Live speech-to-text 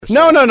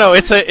No.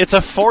 It's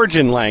a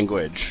Forgin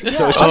language.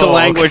 So it's just a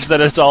language that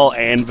is all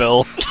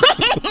Anvil.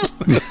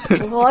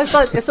 Well, I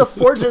thought it's a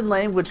Forgin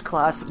language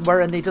class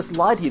wherein they just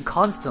lie to you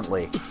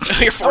constantly.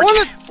 Your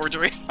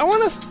forgery. I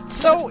want to.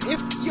 So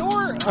if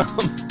you're.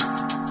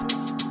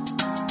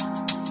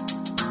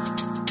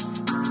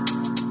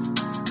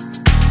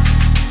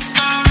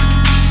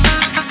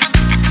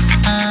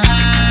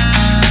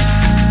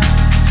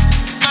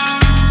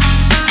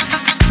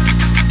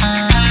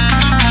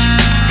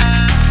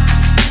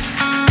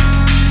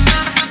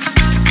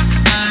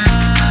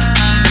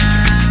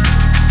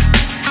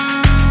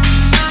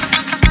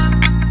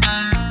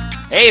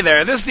 Hey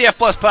there, this is the F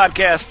Plus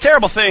Podcast,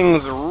 Terrible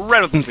Things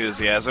Read with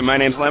Enthusiasm. My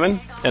name's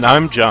Lemon. And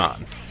I'm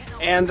John.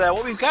 And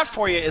what we've got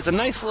for you is a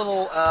nice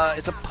little,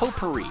 it's a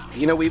potpourri.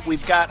 You know,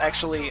 we've got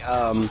actually,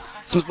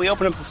 since we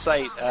opened up the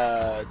site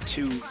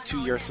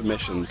to your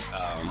submissions,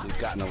 we've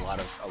gotten a lot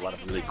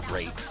of really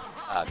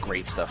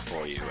great stuff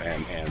for you.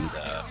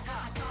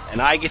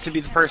 And I get to be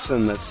the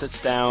person that sits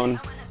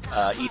down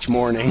each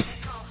morning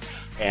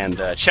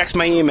and checks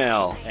my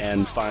email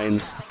and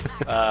finds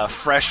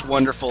fresh,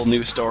 wonderful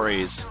new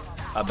stories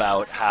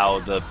about how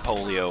the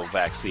polio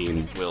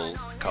vaccine will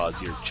cause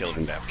your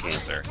children to have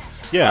cancer.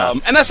 Yeah.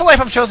 And that's the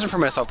life I've chosen for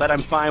myself. That I'm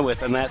fine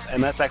with, and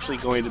that's actually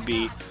going to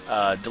be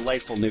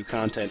delightful new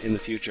content in the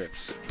future.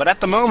 But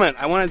at the moment,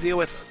 I want to deal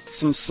with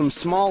some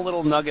small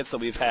little nuggets that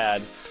we've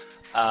had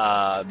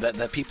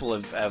that people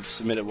have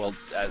submitted, well,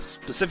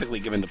 specifically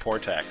given to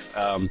Portax.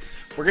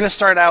 We're going to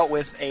start out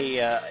with a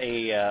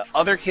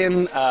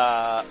otherkin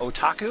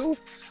otaku.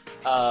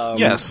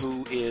 Yes.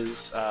 Who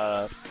is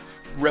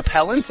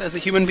repellent as a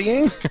human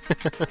being.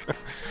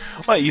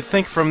 Well, you'd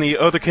think from the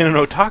Otherkin and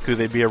Otaku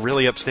they'd be a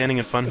really upstanding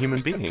and fun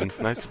human being.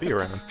 Nice to be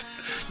around.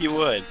 You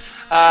would.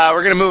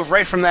 We're going to move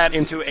right from that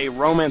into a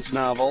romance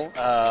novel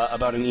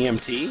about an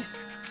EMT.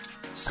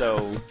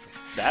 So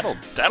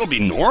that'll be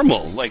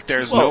normal. Like,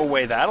 there's no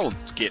way that'll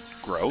get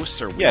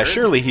gross or weird. Yeah,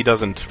 surely he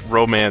doesn't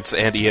romance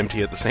and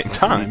EMT at the same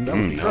time. No.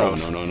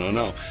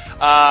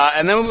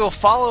 And then we'll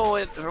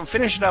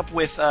finish it up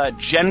with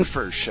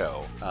Jennifer's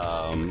Show,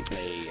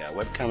 a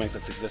webcomic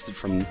that's existed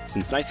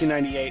since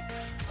 1998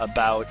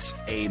 about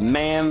a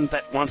man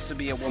that wants to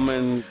be a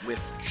woman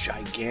with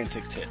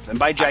gigantic tits. And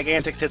by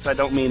gigantic tits, I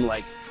don't mean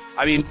like...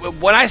 I mean,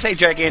 when I say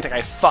gigantic,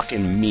 I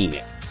fucking mean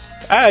it.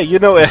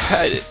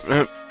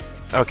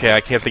 Okay,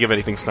 I can't think of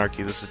anything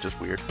snarky. This is just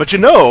weird. But you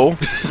know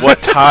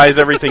what ties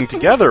everything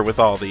together with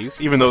all these,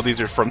 even though these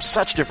are from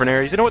such different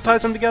areas. You know what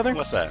ties them together?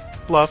 What's that?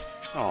 Love.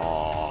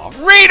 Aww.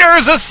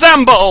 Readers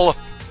assemble!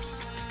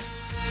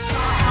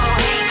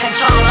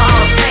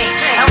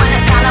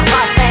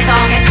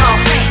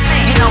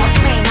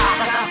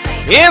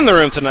 In the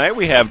room tonight,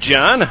 we have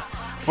John.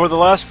 For the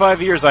last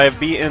 5 years, I have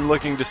been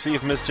looking to see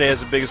if Miss J has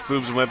the biggest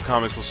boobs in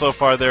webcomics. Well, so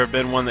far, there have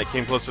been one that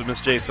came close with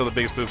Miss J, still the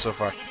biggest boob so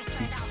far.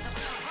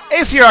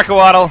 AC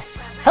Arkawaddle.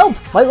 Help!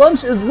 My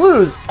lunch is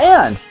loose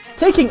and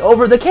taking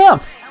over the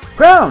camp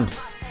ground.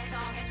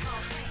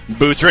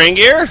 Boots Rain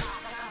Gear.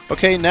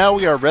 Okay, now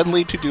we are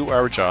ready to do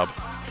our job.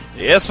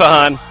 Yes,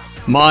 Fahan.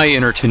 My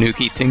inner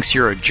Tanuki thinks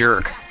you're a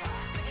jerk.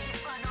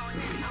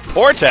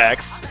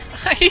 Portax.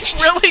 I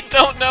really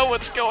don't know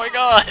what's going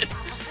on.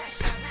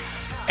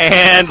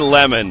 And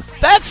Lemon.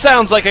 That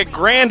sounds like a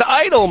grand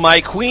idol, my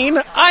queen.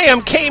 I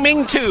am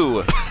caming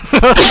too.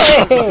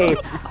 Hey.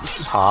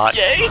 Hot.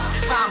 Yay?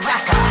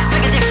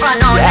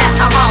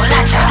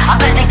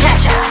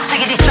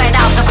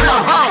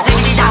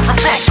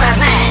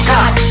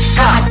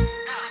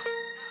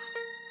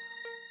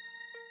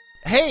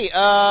 Hey,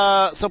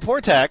 so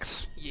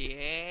Portax.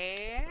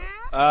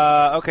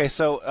 Yeah? Okay,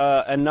 so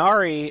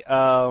Inari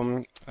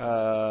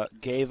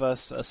gave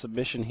us a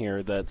submission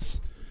here that's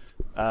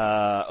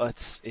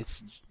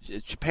it's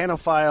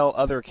Japanophile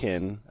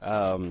Otherkin.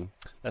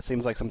 That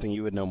seems like something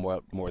you would know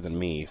more than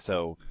me.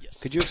 So,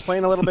 Yes. Could you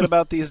explain a little bit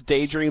about these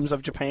daydreams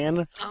of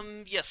Japan?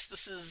 Yes,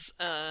 this is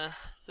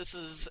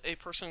a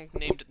person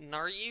named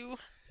Naryu,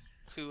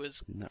 who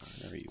is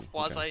Naryu,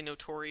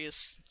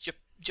 quasi-notorious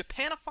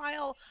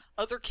Japanophile,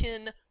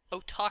 otherkin,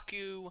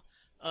 otaku,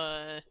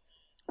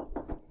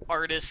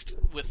 artist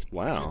with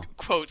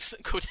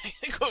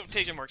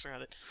quotation marks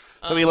around it.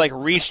 So he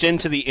reached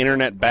into the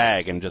internet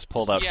bag and just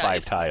pulled out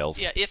 5 tiles.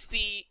 Yeah, if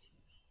the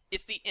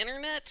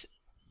internet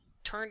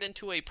turned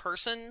into a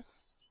person,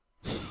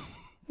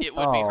 it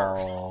would be her.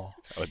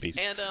 That would be.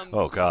 And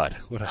oh God,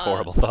 what a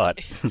horrible thought.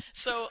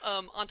 So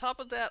on top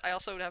of that, I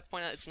also would have to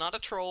point out it's not a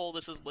troll.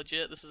 This is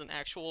legit. This is an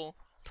actual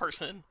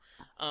person.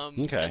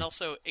 Okay. And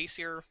also,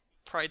 Aesir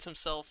prides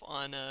himself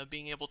on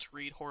being able to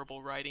read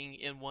horrible writing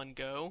in one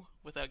go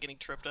without getting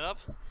tripped up.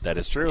 That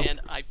is true. And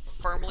I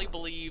firmly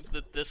believe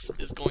that this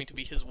is going to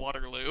be his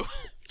Waterloo.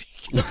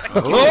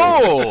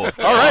 Oh!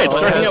 All right, Well,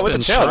 starting it out with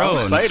has the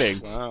challenge. been That's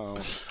exciting. Wow.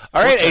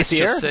 All right, Vortex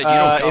Aesir, just said you don't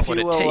got if what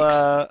you it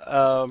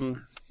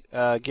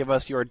will give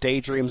us your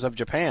daydreams of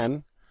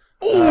Japan.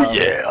 Oh,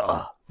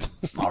 yeah!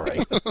 All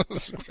right.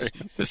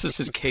 This is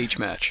his cage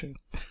match.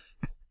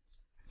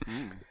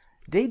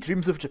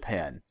 Daydreams of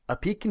Japan. A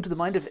peek into the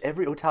mind of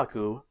every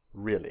otaku,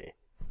 really.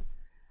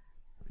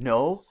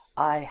 No,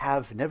 I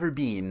have never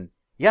been.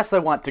 Yes, I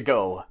want to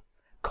go.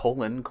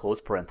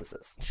 Close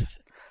parenthesis.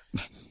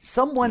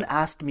 Someone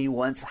asked me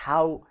once,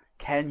 how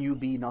can you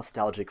be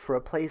nostalgic for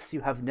a place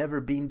you have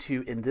never been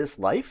to in this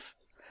life?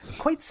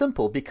 Quite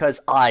simple, because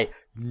I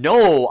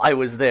know I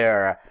was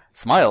there.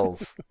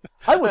 Smiles.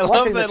 I was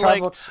watching the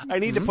travel... I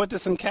need to put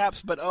this in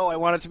caps, but I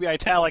want it to be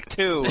italic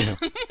too.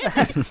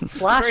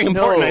 Slash Very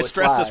important. no I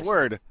stress slash. this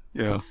word.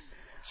 Yeah.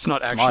 It's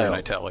not actually in Smiles.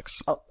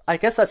 italics. Oh, I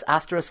guess that's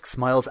asterisk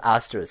smiles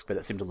asterisk, but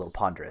that seemed a little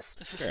ponderous.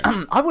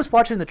 I was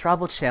watching the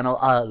Travel Channel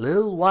a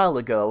little while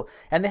ago,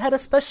 and they had a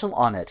special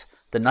on it.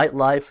 The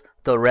nightlife,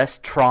 the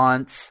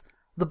restaurants,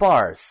 the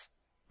bars,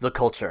 the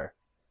culture.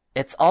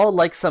 It's all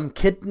like some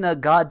kid in a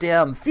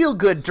goddamn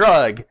feel-good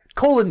drug.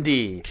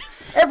 D.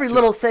 Every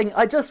little thing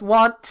I just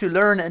want to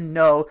learn and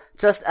know.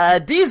 Just a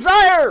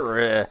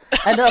desire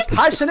and a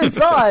passion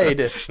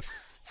inside.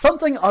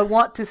 Something I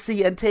want to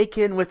see and take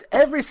in with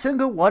every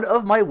single one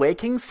of my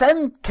waking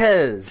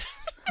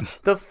senses.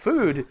 The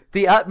food,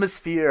 the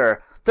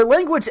atmosphere, the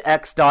language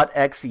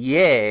X.X,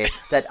 yay,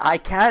 that I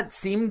can't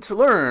seem to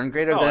learn,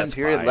 greater than that's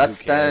period fine, less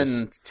who cares?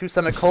 than 2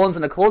 semicolons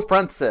and a close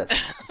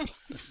parenthesis.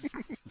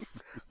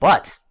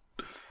 But,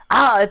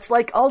 it's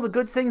like all the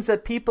good things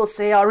that people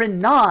say are in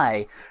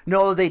Nye.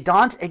 No, they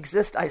don't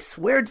exist. I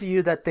swear to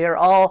you that they're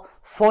all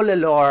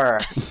folklore.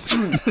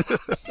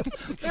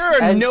 There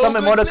are And no some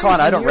good emoticon things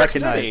in I don't New York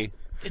recognize. City.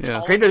 It's Yeah.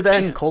 all Greater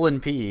than Japan. colon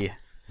P.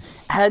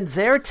 And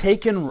they're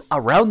taken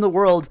around the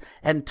world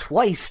and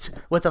twiced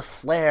with a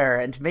flair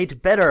and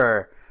made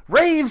better.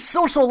 Rave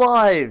social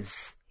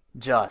lives.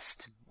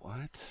 Just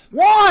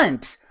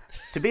want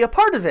to be a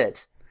part of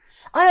it.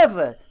 I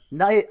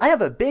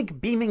have a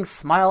big beaming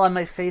smile on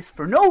my face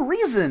for no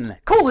reason,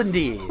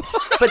 D.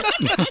 But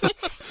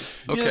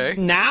Okay.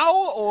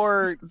 Now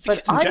or But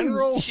in I'm-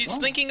 general? She's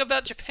thinking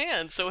about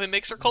Japan, so it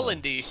makes her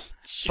colon D.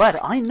 But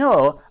I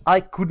know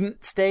I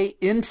couldn't stay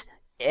in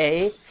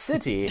a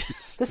city.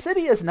 The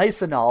city is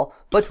nice and all,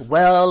 but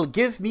well,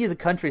 give me the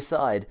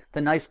countryside,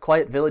 the nice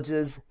quiet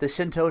villages, the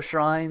Shinto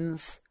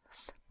shrines.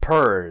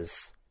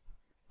 Purrs.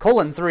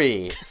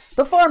 3.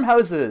 The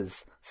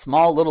farmhouses,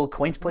 small little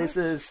quaint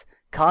places,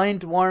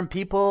 kind warm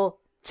people,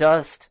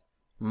 just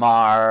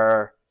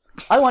mar.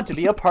 I want to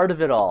be a part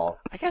of it all.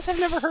 I guess I've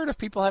never heard of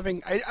people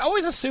having. I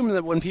always assumed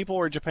that when people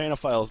were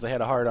Japanophiles, they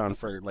had a hard-on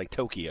for like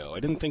Tokyo. I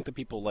didn't think that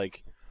people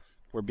like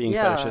were being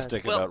Yeah.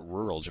 fetishistic Well- about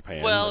rural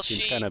Japan. Well, That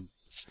seems she kind of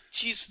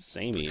she's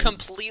samey.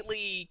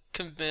 completely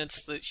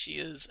convinced that she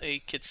is a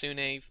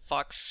kitsune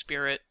fox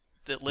spirit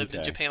that lived in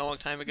Okay. Japan a long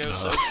time ago.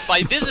 So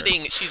by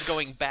visiting, she's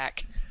going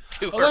back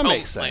to Well, her that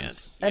makes homeland.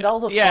 sense. And all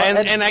the Yeah,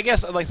 fun- and I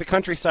guess like the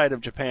countryside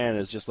of Japan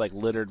is just like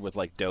littered with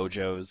like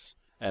dojos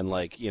and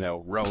like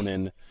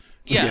ronin.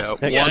 Yeah,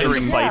 Yeah,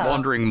 wandering Yeah.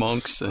 wandering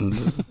monks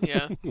and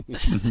yeah.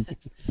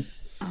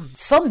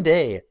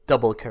 Someday,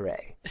 double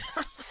carré.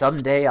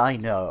 Someday I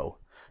know.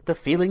 The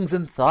feelings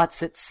and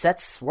thoughts it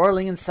sets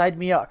swirling inside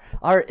me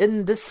are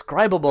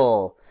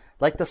indescribable,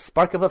 like the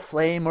spark of a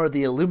flame or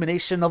the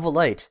illumination of a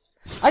light.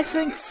 I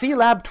think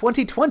C-Lab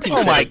 2020 Oh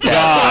said my it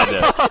best.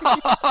 god!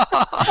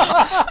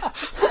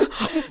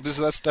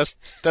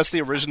 That's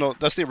the original.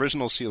 That's the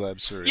original C-Lab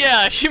series.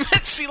 Yeah, she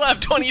meant C-Lab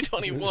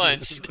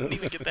 2021. She didn't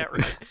even get that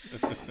right.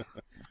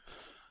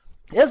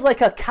 It's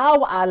like a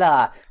cow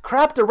Allah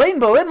crapped a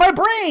rainbow in my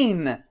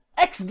brain!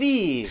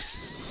 XD!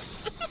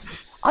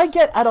 I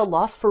get at a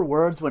loss for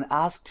words when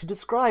asked to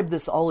describe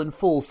this all in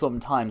full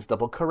sometimes,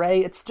 double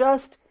carré. It's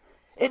just...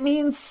 It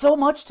means so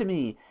much to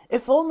me.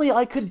 If only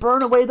I could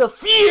burn away the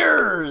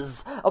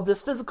fears of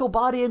this physical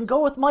body and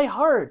go with my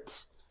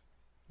heart.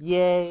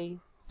 Yay.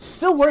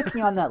 Still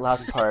working on that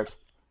last part.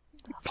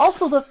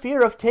 Also the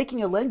fear of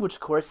taking a language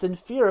course and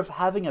fear of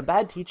having a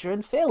bad teacher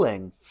and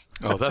failing.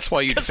 oh, that's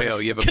why you'd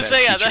fail. You have a bad Because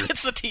yeah, teacher.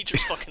 that's the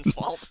teacher's fucking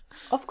fault.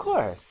 Of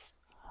course.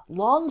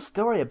 Long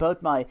story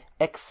about my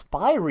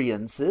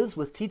experiences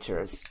with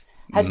teachers.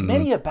 Had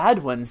many a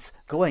bad ones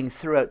going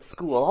throughout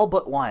school, all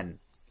but one.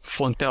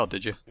 Flunked out,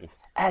 did you?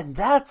 And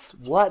that's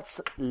what's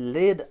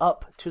led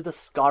up to the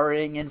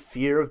scarring and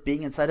fear of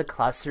being inside a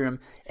classroom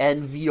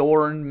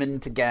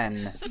environment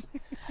again.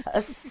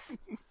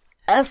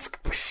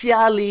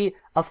 Especially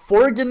a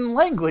foreign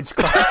language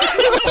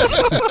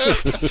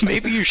class.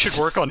 Maybe you should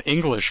work on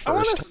English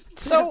first.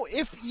 So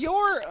if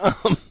you're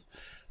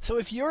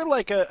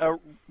like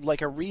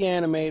a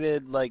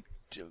reanimated like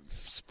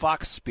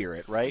fox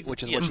spirit, right?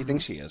 Which is what she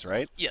thinks she is,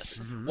 right? Yes,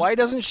 Why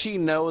doesn't she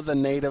know the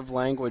native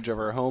language of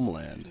her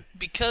homeland?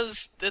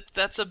 because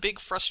that's a big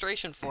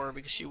frustration for her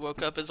because she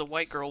woke up as a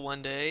white girl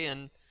one day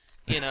and,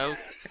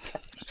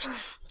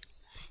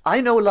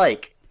 I know,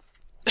 like...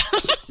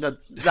 No,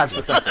 that's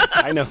the sentence.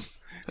 I know.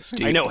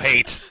 I know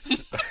hate.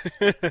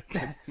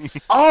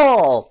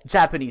 All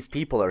Japanese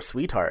people are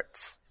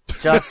sweethearts.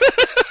 Just...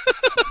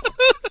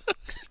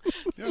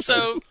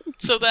 so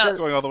that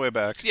Going all the way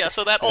back. yeah,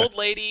 so that old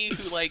lady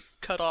who like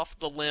cut off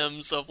the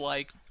limbs of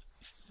like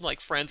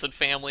friends and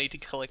family to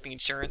collect the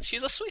insurance,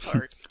 she's a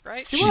sweetheart,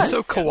 right? She's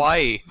so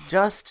kawaii.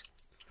 Just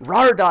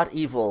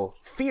rar.evil,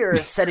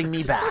 fear setting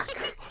me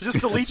back. Just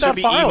delete Should that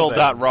be file. then.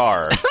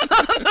 evil.rar.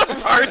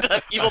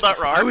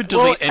 Evil.rar. I would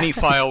delete any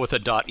file with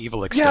a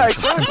 .evil extension. Yeah,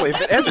 exactly.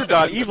 If it ends with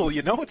 .evil,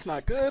 you know it's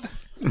not good.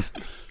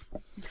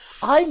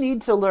 I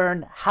need to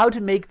learn how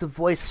to make the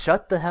voice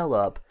shut the hell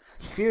up.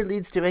 Fear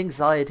leads to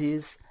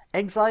anxieties.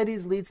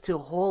 Anxieties leads to a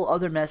whole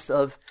other mess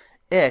of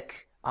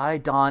ick I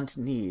don't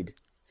need.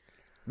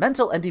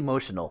 Mental and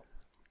emotional.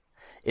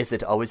 Is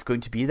it always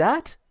going to be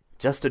that?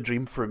 Just a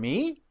dream for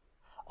me?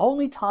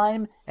 Only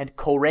time and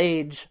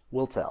courage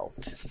will tell.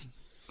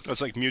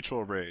 That's like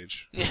mutual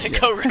rage.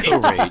 Go rage.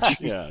 Rage.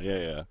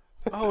 Yeah.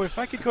 Oh, if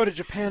I could go to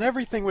Japan,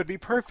 everything would be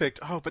perfect.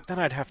 Oh, but then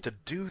I'd have to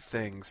do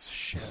things.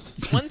 Shit.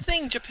 One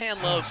thing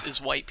Japan loves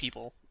is white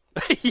people.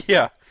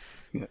 Yeah.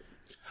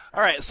 All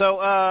right, so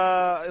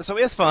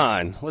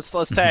Isfahan,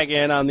 let's tag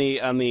in on the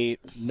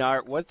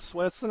what's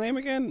the name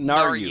again?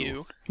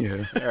 Naryu.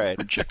 Yeah. All right.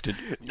 Rejected.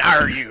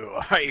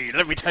 Naryu. Hey,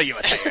 let me tell you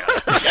a tale.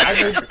 I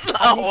need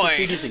to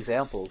see these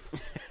examples.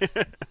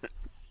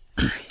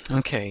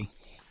 Okay.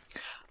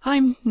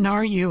 I'm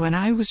Naryu, and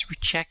I was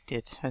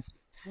rejected.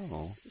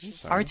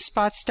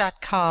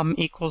 Artspots.com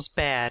equals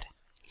bad.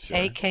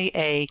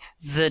 A.K.A.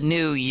 the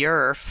new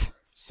YERF.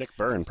 Sick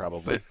burn,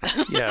 probably.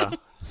 Yeah.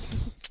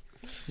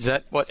 Is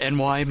that what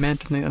NY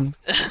meant? Anyway.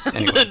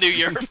 The New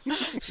Year.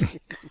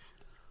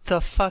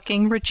 The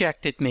fucking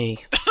rejected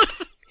me.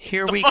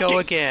 Here we go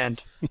again.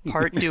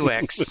 Part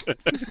 2X.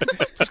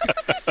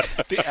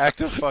 The act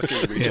of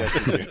fucking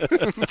rejecting you.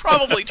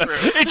 Probably true.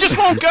 It just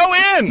won't go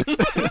in.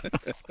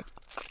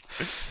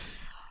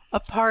 A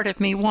part of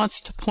me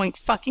wants to point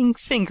fucking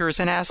fingers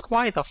and ask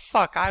why the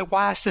fuck I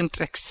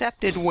wasn't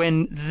accepted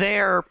when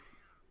their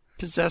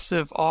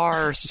possessive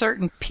are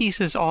certain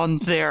pieces on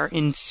there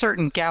in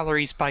certain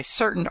galleries by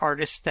certain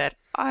artists that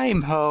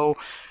I'm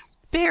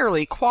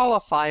barely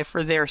qualify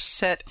for their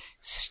set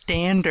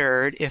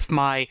standard if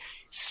my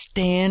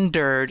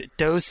standard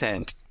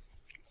docent.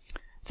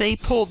 They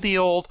pulled the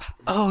old,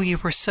 oh, you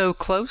were so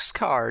close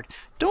card.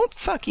 Don't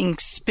fucking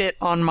spit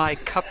on my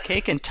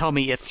cupcake and tell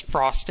me it's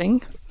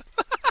frosting.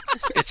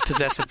 It's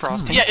possessive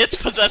frosting. Yeah, it's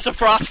possessive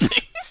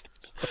frosting.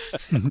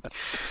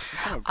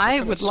 I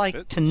would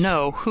like to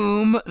know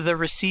whom the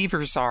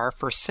receivers are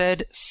for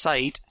said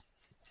site,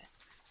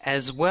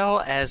 as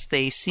well as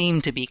they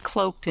seem to be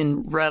cloaked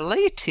in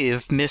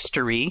relative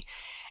mystery,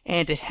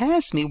 and it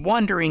has me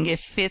wondering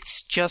if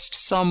it's just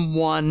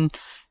someone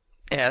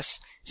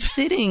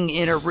sitting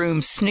in a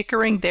room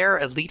snickering their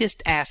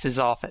elitist asses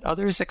off at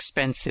others'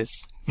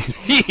 expenses.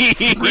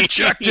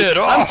 Rejected.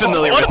 I'm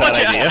familiar What with about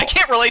that you? idea. I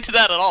can't relate to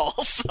that at all,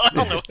 so I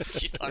don't know what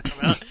she's talking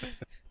about.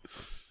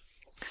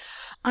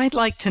 I'd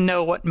like to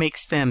know what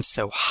makes them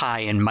so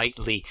high and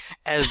mighty,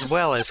 as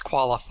well as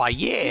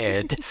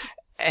qualified.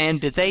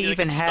 And do they Maybe they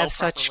even can have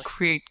spell such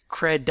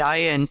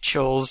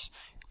credentials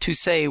to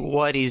say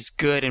what is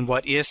good and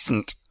what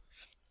isn't?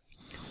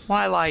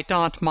 While I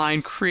don't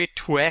mind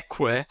critique, I'm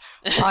quite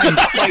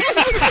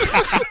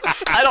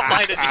I don't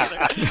mind it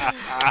either.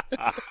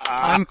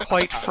 I'm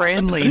quite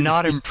friendly,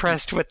 not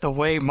impressed with the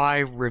way my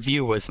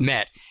review was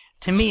met.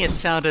 To me, it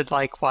sounded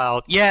like,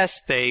 while,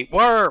 yes, they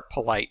were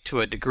polite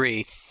to a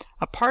degree,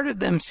 a part of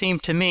them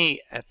seemed to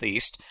me, at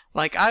least,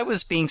 like I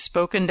was being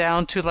spoken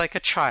down to like a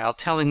child,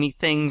 telling me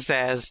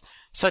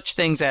such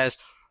things as,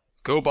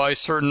 go buy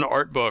certain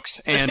art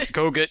books, and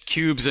go get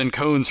cubes and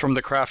cones from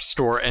the craft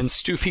store, and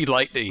stoofy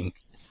lighting.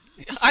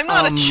 I'm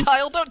not a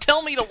child. Don't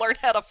tell me to learn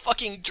how to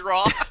fucking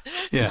draw.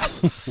 Yeah.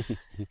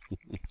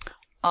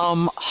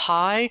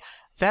 Hi?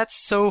 That's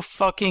so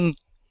fucking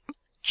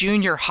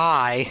junior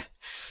high.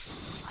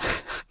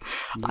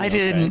 I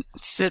didn't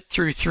sit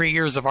through 3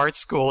 years of art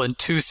school and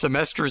 2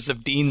 semesters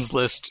of Dean's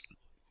List.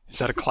 Is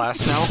that a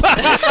class now?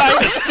 I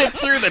just sit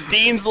through the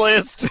dean's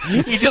list.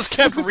 He just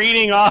kept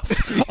reading off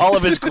all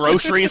of his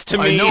groceries to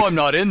me. I know I'm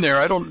not in there.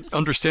 I don't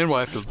understand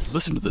why I have to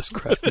listen to this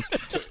crap.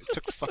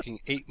 Took fucking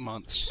 8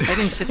 months. I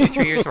didn't sit through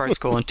 3 years of art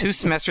school and 2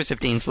 semesters of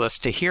Dean's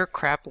List to hear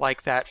crap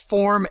like that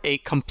form a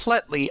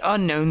completely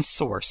unknown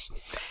source.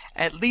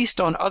 At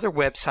least on other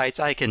websites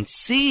I can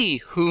see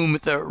whom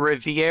the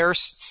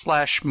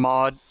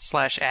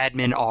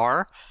revier/mod/admin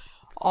are.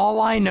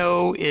 All I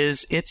know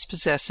is it's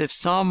possessive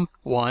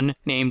someone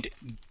named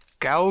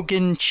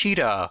Gaugan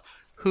Cheetah.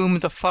 Whom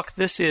the fuck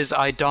this is,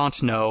 I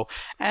don't know,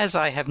 as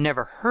I have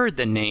never heard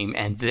the name,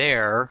 and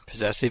their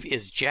possessive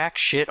is jack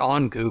shit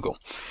on Google.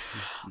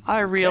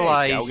 I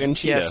realize, Gaugan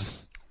Cheetah.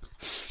 yes.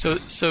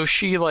 So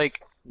she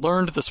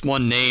learned this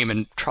one name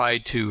and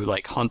tried to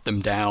hunt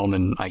them down,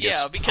 and I guess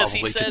Yeah, because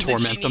he probably said to that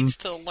she torment them. needs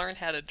to learn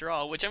how to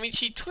draw, which, I mean,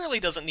 she clearly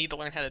doesn't need to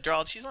learn how to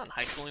draw. She's not in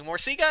high school anymore.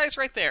 See, guys,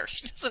 right there.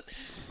 She doesn't...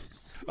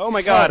 Oh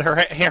my god, her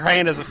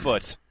hand is a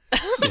foot.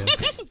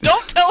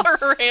 Don't tell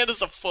her hand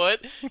is a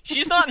foot.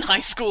 She's not in high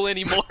school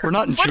anymore. We're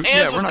not in Foot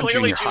hands we're is not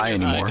clearly junior high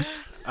junior anymore.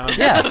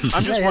 Yeah. I'm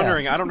just Yeah.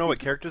 wondering, I don't know what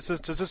character this is.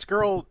 Does this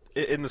girl,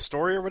 in the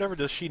story or whatever,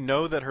 does she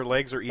know that her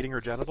legs are eating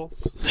her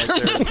genitals? Like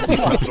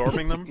they're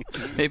absorbing them?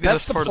 Maybe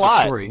That's that's the part plot. of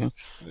the story.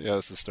 Yeah,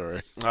 that's the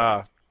story. Wait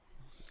a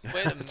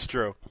minute. It's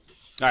true.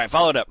 All right,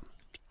 follow it up.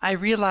 I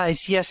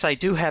realize, yes, I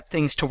do have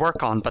things to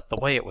work on, but the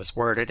way it was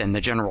worded and the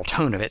general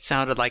tone of it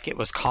sounded like it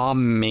was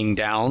coming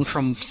down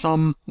from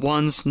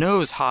someone's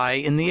nose high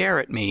in the air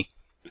at me.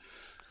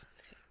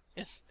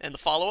 And the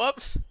follow-up?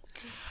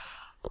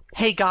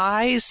 Hey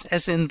guys,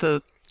 as in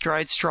the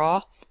dried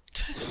straw.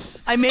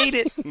 I made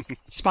it.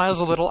 Smiles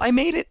a little. I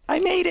made it.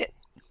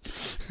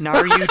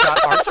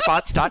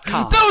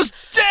 Naru.artspots.com. Those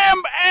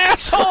damn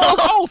assholes!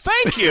 Oh,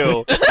 thank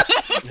you.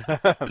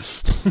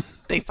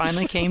 They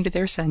finally came to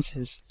their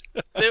senses.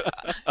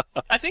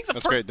 I think the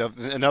That's great.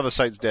 And now the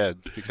site's dead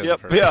because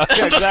Yep. of her. Yeah.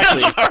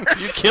 Exactly.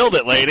 You killed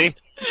it, lady.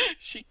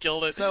 She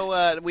killed it.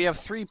 So we have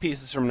 3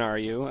 pieces from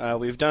Naryu.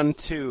 We've done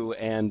 2,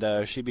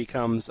 and she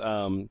becomes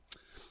a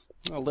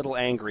little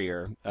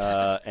angrier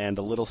and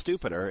a little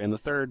stupider in the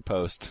 3rd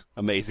post.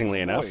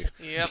 Amazingly enough. Boy.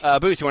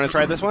 Yep. Boots, you want to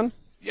try this one?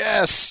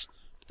 Yes!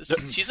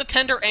 She's a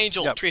tender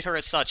angel. Yep. Treat her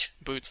as such,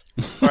 Boots.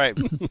 All right.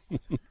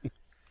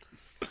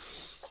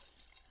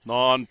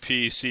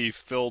 Non-PC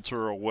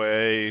filter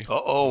away.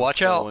 Uh-oh,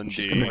 watch out. Indeed.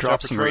 She's going to Watch drop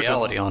out for some Trojans.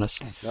 reality on us.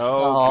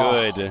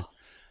 Oh, good.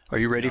 Are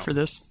you ready for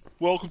this?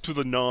 Welcome to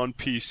the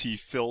non-PC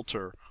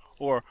filter.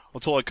 Or,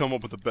 until I come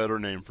up with a better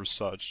name for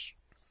such.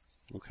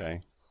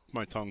 Okay.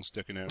 My tongue's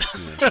sticking out.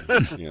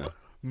 Yeah.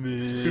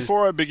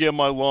 Before I begin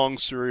my long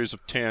series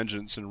of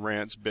tangents and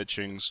rants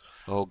bitchings,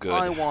 Oh, good.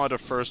 I want to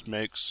first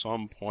make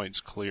some points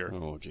clear.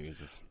 Oh,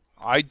 Jesus.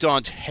 I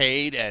don't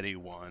hate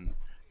anyone.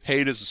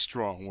 Hate is a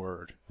strong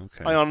word.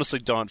 Okay. I honestly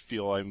don't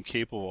feel I'm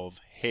capable of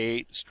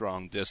hate,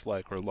 strong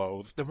dislike, or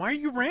loathe. Then why are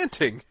you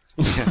ranting?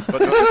 But,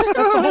 That's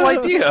the whole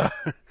idea.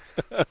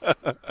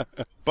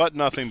 but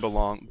nothing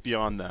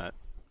beyond that.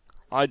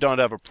 I don't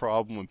have a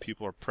problem when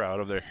people are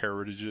proud of their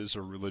heritages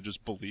or religious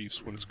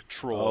beliefs when it's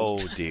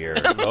controlled. Oh, dear.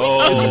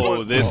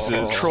 Oh, this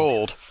is...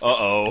 Trolled.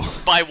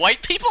 Uh-oh. By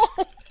white people?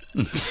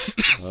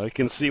 I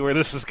can see where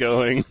this is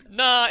going.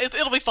 Nah,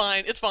 it'll be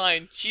fine. It's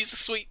fine. She's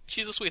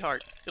a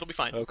sweetheart. It'll be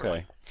fine.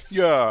 Okay.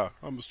 Yeah,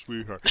 I'm a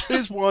sweetheart.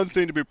 It's one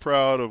thing to be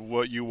proud of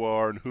what you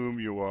are and whom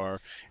you are.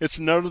 It's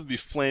another to be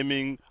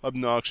flaming,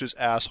 obnoxious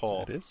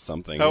asshole. That is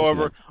something.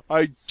 However, isn't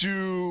I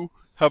do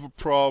have a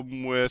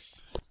problem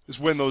with is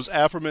when those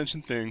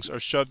aforementioned things are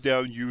shoved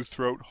down you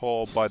throat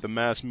hole by the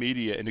mass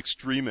media and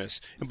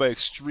extremists. And by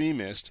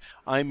extremist,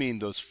 I mean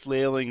those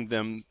flailing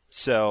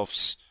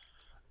themselves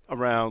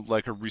around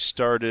like a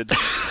restarted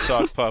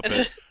sock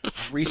puppet. it?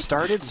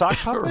 Restarted sock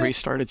puppet?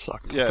 Restarted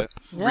suck. Yeah,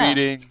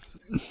 reading.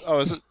 Oh,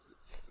 is it?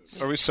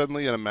 Are we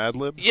suddenly in a Mad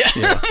Lib? Yeah.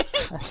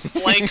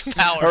 Blank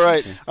power. All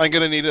right, I'm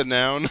gonna need a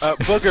noun.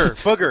 Booger,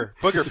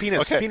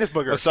 penis, Okay, penis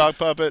booger. A sock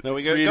puppet. No,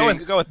 we go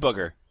reading. go with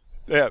booger.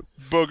 Yeah,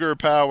 booger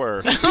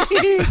power.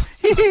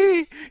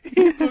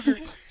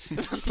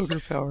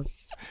 Booger power.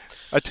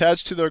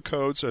 Attached to their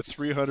coats are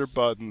 300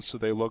 buttons, so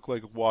they look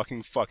like a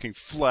walking fucking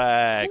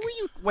flag.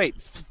 Wait,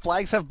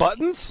 flags have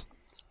buttons?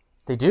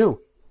 They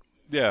do,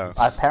 Yeah,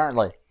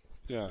 apparently.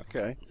 yeah.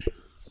 Okay.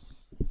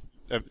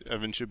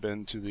 Haven't you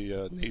been to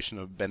the nation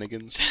of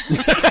Bennigans?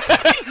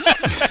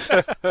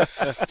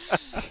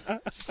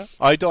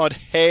 I don't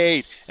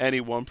hate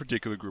any one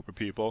particular group of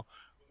people.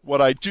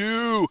 What I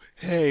do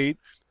hate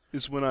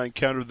is when I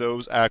encounter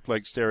those act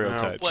like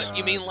stereotypes. What,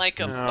 you mean like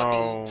a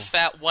fucking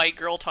fat white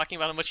girl talking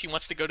about how much she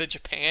wants to go to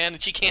Japan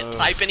and she can't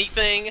type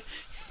anything?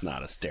 It's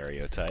not a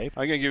stereotype.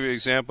 I'm gonna give you an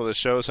example that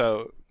shows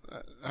how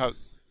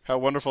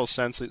wonderfully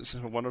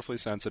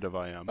sensitive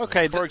I am.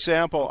 Okay, For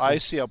example, I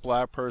see a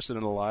black person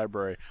in the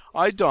library.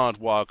 I don't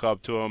walk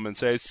up to him and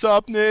say,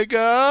 "Sup,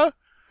 nigga?"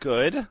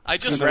 Good. I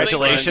just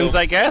Congratulations,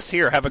 I guess.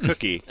 Here, have a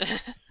cookie.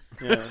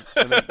 Yeah,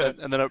 and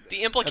then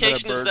The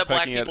implication is bird that black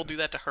pecking people at- do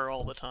that to her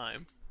all the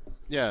time.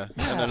 yeah,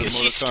 and then a 'Cause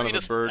she's emoticon straight of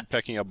as- a bird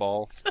pecking a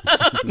ball.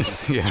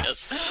 Yeah.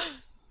 Yes.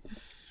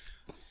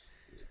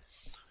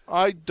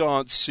 I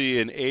don't see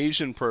an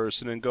Asian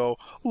person and go,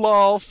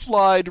 "Lol,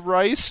 fried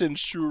rice and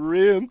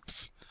shrimp,"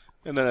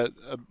 and then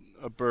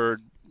a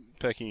bird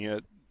pecking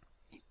at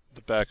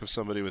the back of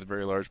somebody with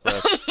very large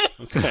breasts.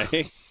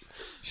 Okay.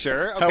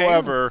 Sure. Okay.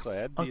 However-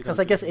 Glad you Because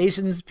don't- I guess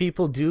Asians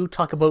people do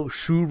talk about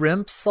shoe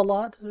rimps a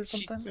lot or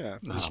something. Yeah.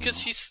 Because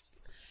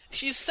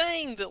she's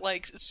saying that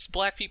like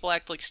black people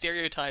act like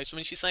stereotypes. I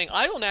mean, she's saying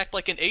I don't act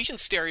like an Asian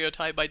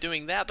stereotype by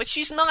doing that, but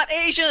she's not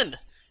Asian.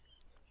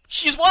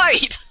 She's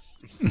white.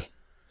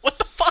 What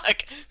the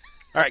fuck?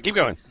 All right, keep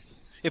going.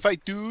 If I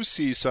do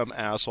see some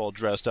asshole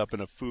dressed up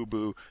in a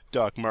FUBU,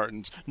 Doc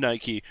Martens,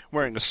 Nike,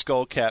 wearing a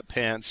skull cap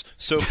pants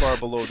so far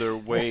below their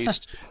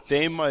waist,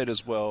 they might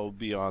as well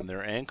be on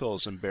their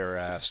ankles and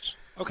bare-assed.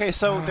 Okay,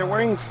 so they're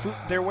wearing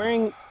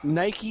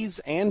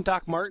Nikes and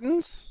Doc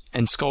Martens.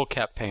 And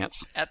skullcap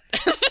pants. At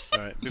All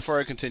right. Before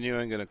I continue,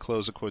 I'm going to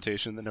close a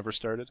quotation that never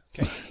started.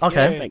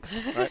 Okay.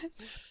 Thanks.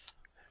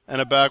 And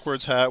a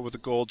backwards hat with a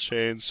gold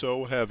chain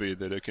so heavy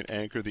that it can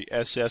anchor the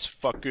SS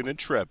fucking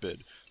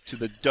Intrepid to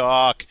the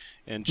dock,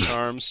 and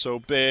charms so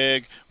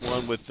big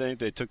one would think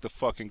they took the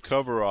fucking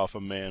cover off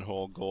a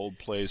manhole, gold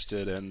placed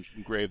it, and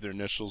engraved their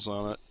initials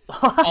on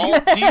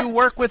it. Do you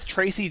work with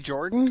Tracy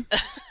Jordan?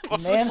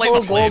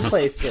 Manhole gold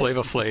placed it.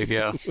 Flava Flav,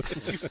 yeah.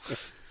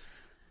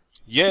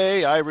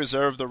 Yay, I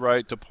reserve the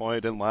right to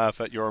point and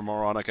laugh at your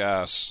moronic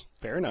ass.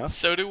 Fair enough.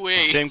 So do we.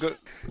 Same go-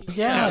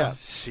 Yeah.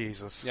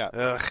 Jesus. Yeah.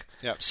 Ugh.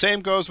 yeah. Same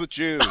goes with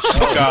Jews.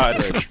 Oh,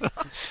 God.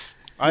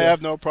 I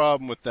have no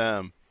problem with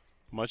them,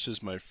 much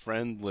as my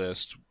friend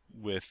list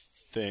with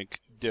think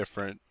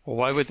different. Well,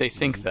 why would they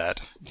think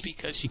that?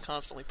 Because she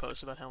constantly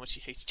posts about how much she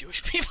hates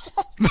Jewish people.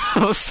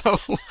 So,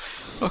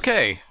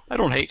 okay, I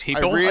don't hate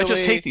people. I just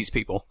really- hate these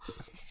people.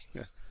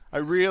 I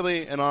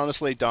really and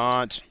honestly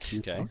don't.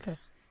 Okay.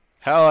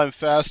 Hell, I'm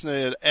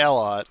fascinated a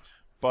lot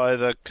by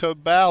the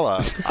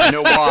Kabbalah, I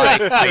know why.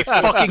 I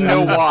fucking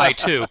know why,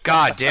 too.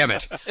 God damn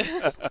it.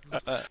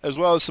 as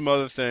well as some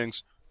other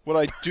things. What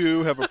I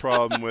do have a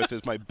problem with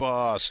is my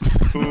boss,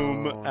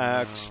 whom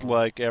acts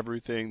like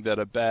everything that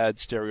a bad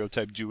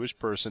stereotype Jewish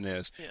person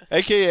is,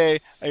 a.k.a.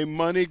 a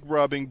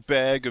money-grubbing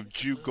bag of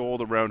Jew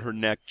gold around her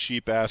neck,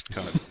 cheap-ass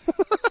cunt.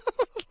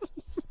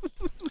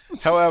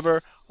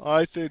 However,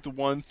 I think the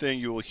one thing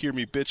you will hear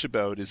me bitch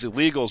about is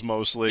illegals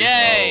mostly.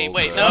 Yay! Oh,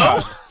 Wait,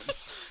 God. no.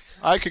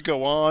 I could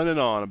go on and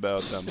on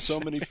about them. So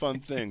many fun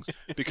things.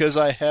 Because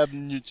I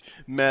haven't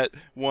met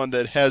one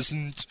that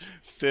hasn't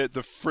fit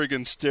the friggin'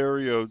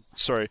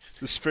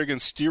 this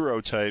friggin'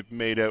 stereotype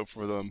made out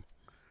for them.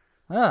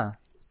 Ah.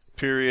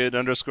 Period,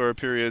 underscore,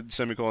 period,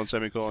 semicolon,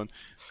 semicolon.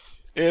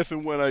 If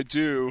and when I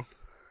do,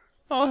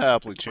 I'll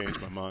happily change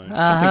my mind.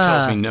 Something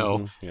tells me Ah.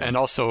 no. And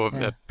also,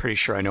 I'm pretty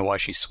sure I know why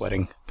she's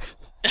sweating.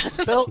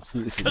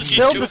 Because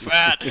she's too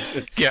fat.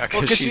 Yeah,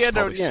 Well, because because she's she had to,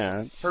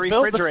 probably... her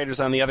refrigerator's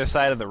on the other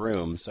side of the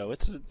room, so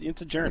it's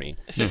a journey.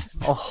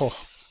 Oh.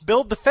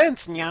 Build the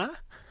fence, nya.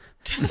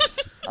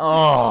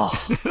 Oh.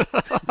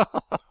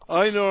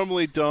 I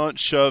normally don't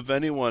shove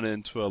anyone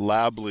into a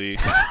lably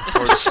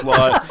or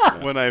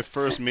slut when I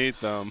first meet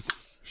them.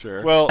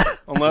 Sure. Well,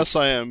 unless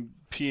I am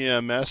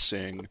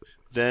PMSing,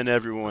 then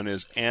everyone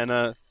is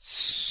Anna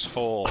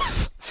Soul.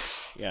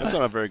 yeah. That's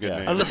not a very good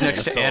name. I lived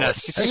next to Anna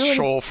Soul.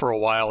 Scholl for a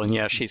while, and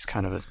yeah, she's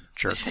kind of a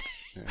jerk.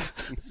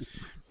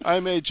 I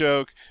may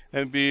joke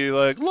and be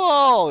like,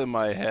 lol, in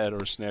my head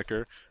or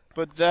snicker,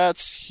 but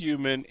that's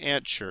human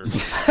answer.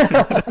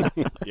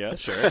 Yeah,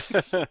 sure.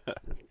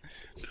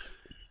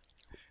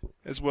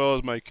 As well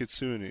as my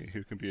kitsune,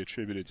 who can be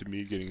attributed to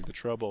me getting into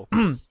trouble.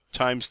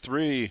 Times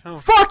 3.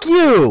 Fuck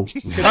you!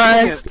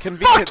 Guys, Convenient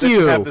fuck that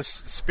you have you! this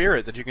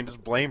spirit that you can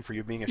just blame for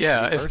you being a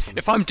Yeah, shitty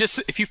if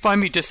person. if you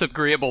find me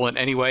disagreeable in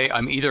any way,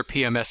 I'm either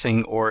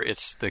PMSing or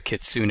it's the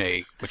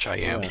kitsune, which I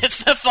am.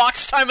 It's the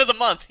Fox time of the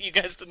month. You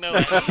guys don't know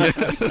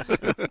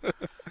that.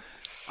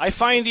 I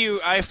find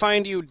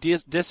you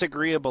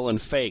disagreeable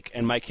and fake,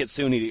 and my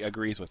kitsune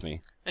agrees with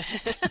me.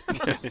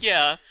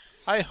 Yeah.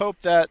 I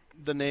hope that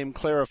the name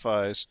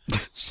clarifies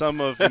some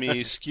of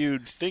me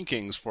skewed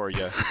thinkings for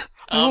you.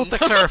 I hope that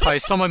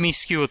clarifies some of me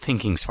skewed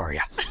thinkings for you.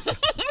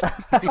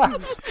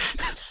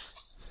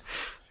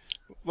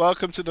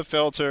 Welcome to the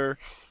filter.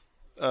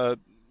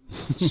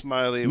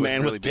 Smiley with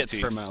Man really with big bits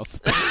teeth. for mouth.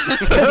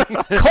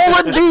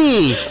 Colon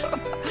B!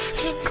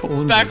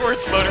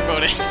 Backwards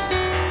motorboating.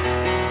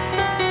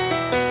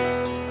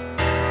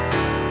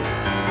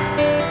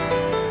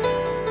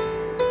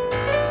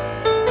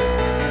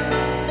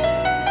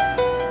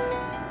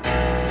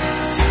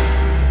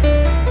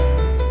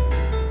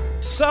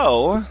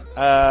 So,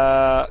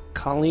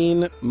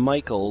 Colleen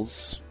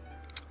Michaels.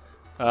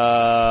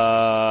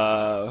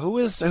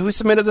 Who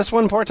submitted this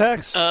one,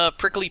 Portax?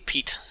 Prickly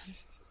Pete.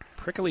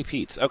 Prickly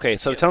Pete. Okay,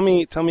 so tell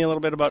me a little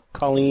bit about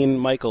Colleen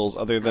Michaels,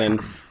 other than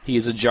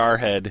he's a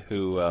jarhead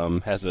who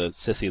has a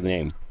sissy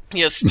name.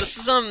 Yes, this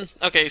is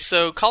okay,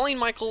 so Colleen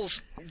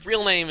Michaels'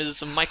 real name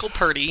is Michael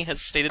Purdy, as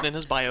stated in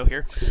his bio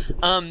here.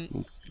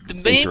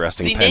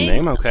 Interesting pen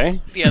name. Okay.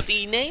 Yeah,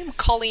 the name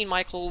Colleen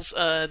Michaels,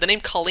 the name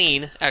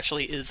Colleen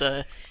actually is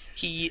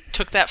he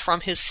took that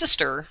from his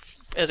sister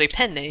as a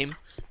pen name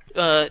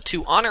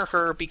to honor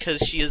her because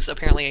she is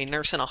apparently a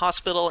nurse in a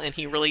hospital, and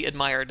he really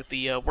admired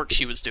the work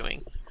she was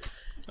doing.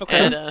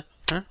 Okay. And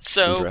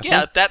so Interesting.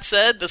 yeah, that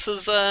said, this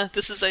is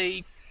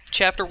a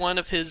chapter 1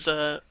 of his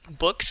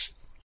books.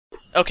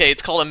 Okay,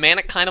 it's called A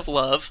Manic Kind of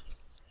Love,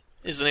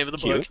 is the name of the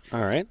book. Cute.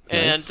 All right.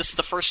 And Nice. this is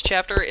the first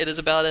chapter. It is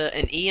about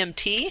an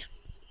EMT,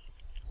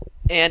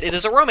 and it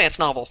is a romance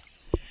novel.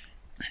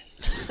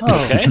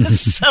 Okay.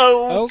 So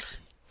Oh.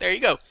 there you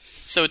go.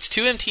 So it's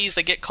two MTs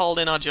that get called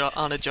in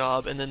on a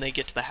job, and then they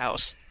get to the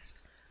house.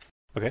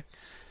 Okay.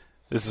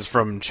 This is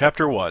from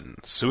Chapter 1,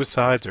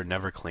 Suicides Are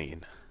Never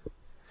Clean.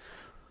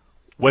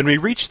 When we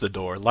reached the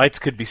door, lights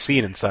could be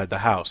seen inside the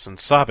house, and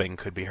sobbing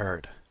could be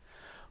heard.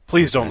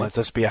 Please don't let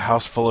this be a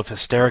house full of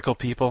hysterical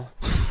people.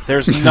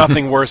 There's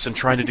nothing worse than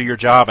trying to do your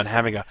job and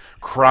having a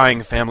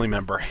crying family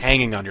member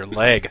hanging on your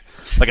leg,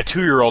 like a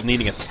 2-year-old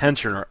needing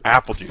attention or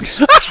apple juice.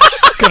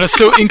 God, it's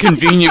so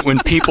inconvenient when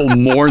people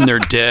mourn their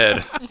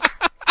dead.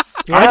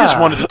 I just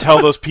wanted to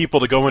tell those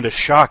people to go into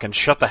shock and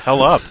shut the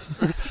hell up.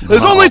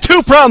 There's only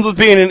 2 problems with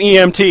being an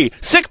EMT: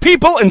 sick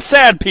people and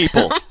sad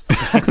people.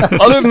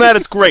 Other than that,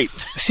 it's great.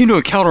 I seem to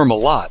encounter them a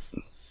lot.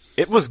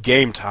 It was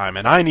game time,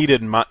 and I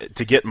needed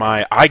to get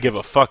my I give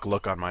a fuck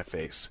look on my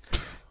face.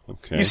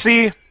 Okay. You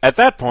see, at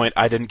that point,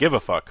 I didn't give a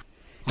fuck.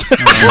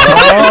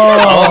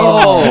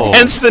 Oh.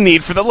 Hence the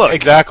need for the look.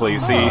 Exactly, you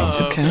see.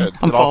 Okay, It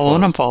I'm all following.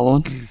 flows. I'm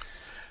following.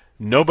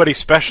 Nobody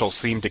special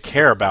seemed to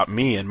care about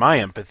me, and my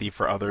empathy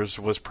for others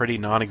was pretty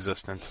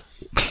non-existent.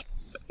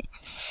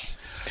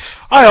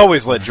 I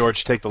always let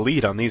George take the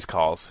lead on these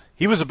calls.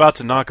 He was about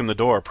to knock on the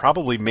door,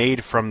 probably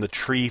made from the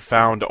tree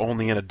found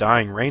only in a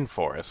dying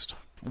rainforest,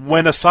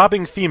 when a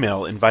sobbing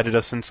female invited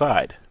us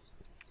inside.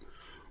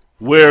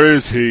 Where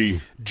is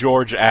he?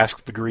 George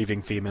asked the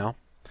grieving female.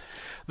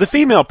 The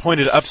female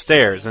pointed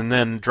upstairs and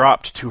then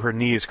dropped to her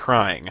knees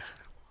crying.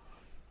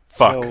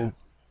 Fuck.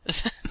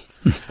 So-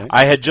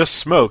 I had just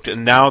smoked,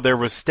 and now there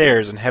was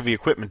stairs and heavy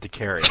equipment to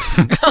carry.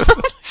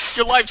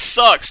 Your life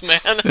sucks, man.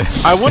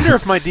 I wonder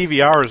if my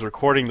DVR is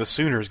recording the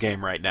Sooners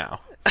game right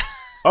now.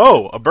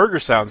 Oh, a burger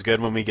sounds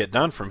good when we get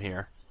done from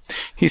here.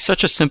 He's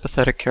such a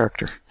sympathetic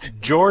character.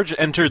 George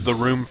entered the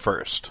room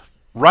first.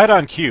 Right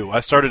on cue, I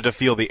started to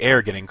feel the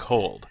air getting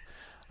cold.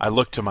 I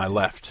looked to my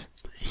left.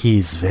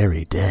 He's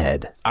very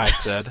dead. I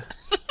said.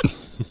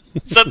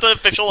 Is that the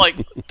official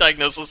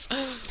diagnosis?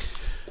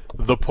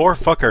 The poor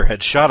fucker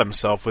had shot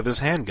himself with his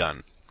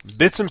handgun.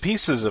 Bits and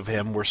pieces of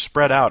him were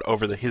spread out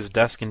over his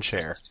desk and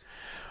chair.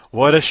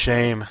 What a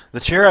shame. The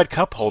chair had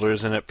cup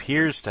holders and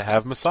appears to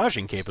have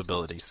massaging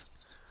capabilities.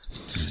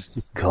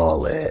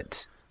 Call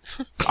it.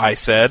 I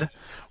said,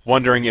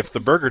 wondering if the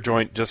burger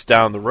joint just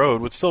down the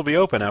road would still be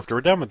open after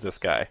we're done with this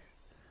guy.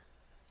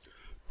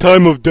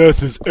 Time of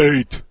death is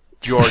 8.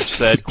 George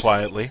said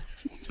quietly.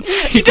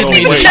 He didn't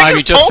even Wait, check time his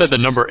he just pulse. said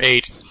the number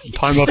 8.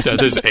 Time of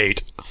death is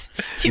 8.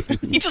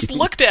 He just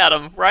looked at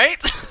him, right?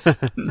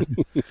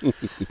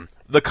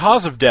 The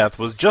cause of death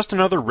was just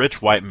another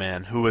rich white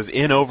man who was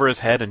in over his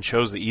head and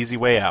chose the easy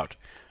way out.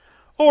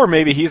 Or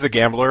maybe he's a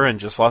gambler and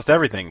just lost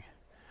everything.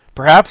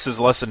 Perhaps his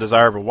less than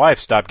desirable wife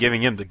stopped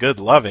giving him the good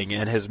loving,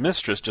 and his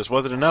mistress just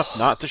wasn't enough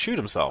not to shoot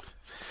himself.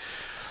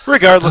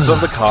 Regardless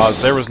of the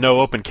cause, there was no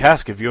open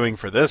casket viewing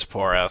for this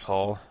poor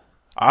asshole.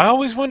 I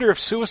always wonder if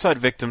suicide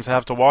victims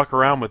have to walk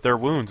around with their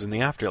wounds in the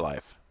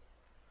afterlife.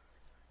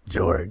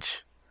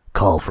 George,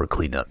 call for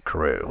cleanup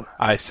crew.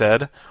 I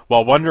said,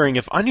 while wondering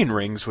if onion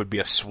rings would be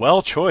a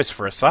swell choice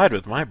for a side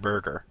with my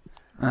burger.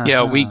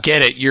 Yeah, we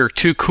get it. You're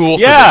too cool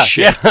for Yeah, this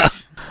shit. yeah.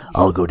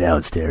 I'll go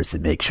downstairs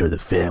and make sure the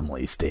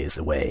family stays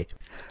away.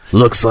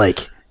 Looks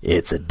like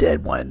it's a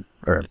dead one.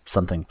 Or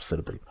something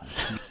suitably.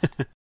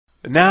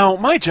 Now,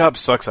 my job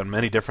sucks on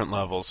many different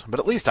levels, but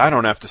at least I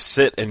don't have to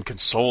sit and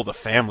console the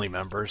family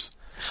members.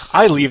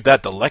 I leave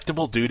that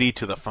delectable duty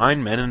to the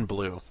fine men in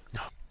blue.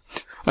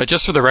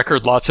 Just for the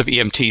record, lots of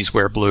EMTs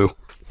wear blue.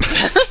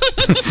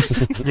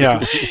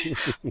 Yeah.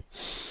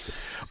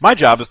 My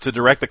job is to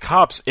direct the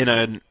cops in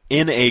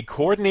a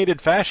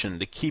coordinated fashion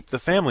to keep the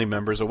family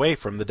members away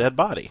from the dead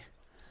body.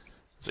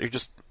 So you're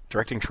just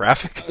directing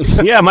traffic?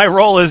 Yeah, my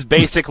role is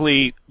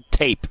basically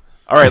tape.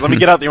 All right, let me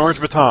get out the orange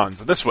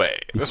batons. This way,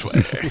 this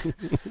way.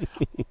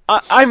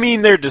 I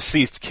mean their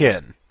deceased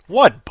kin.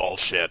 What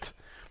bullshit.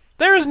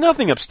 There is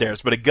nothing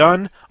upstairs but a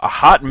gun, a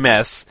hot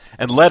mess,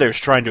 and letters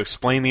trying to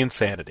explain the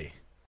insanity.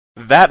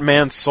 That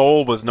man's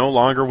soul was no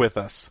longer with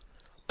us.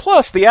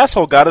 Plus, the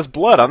asshole got his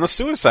blood on the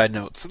suicide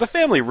note, so the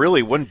family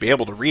really wouldn't be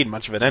able to read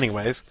much of it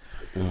anyways.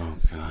 Oh,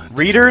 God.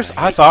 Readers,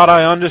 I thought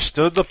I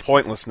understood the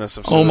pointlessness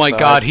of suicides. Oh my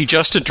god, he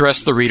just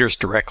addressed the readers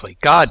directly.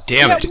 God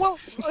damn it. Well,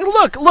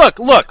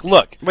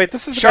 look. Wait,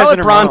 this is the guy's Charlotte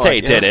inner Bronte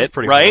monologue. Yeah, did this is it,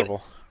 pretty right?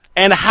 horrible.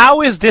 And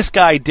how is this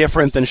guy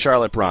different than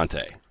Charlotte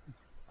Bronte?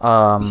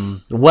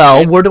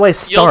 Well, where do I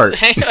start?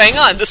 Hang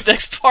on, this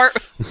next part,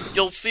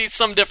 you'll see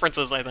some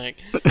differences, I think.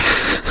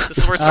 This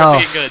is where it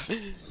starts to get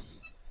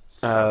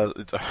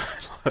good.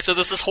 So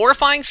this is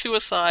horrifying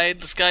suicide.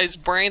 This guy's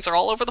brains are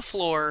all over the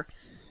floor.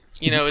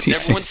 You know,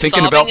 He's everyone's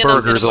thinking sobbing about and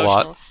burgers a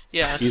lot. emotional.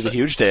 Yeah. He's So, a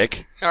huge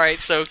dick. all right,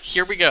 so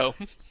here we go.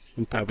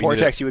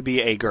 Vortex, you would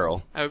be a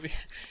girl.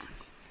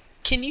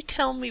 Can you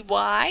tell me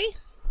why?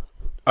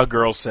 A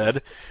girl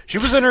said. She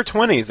was in her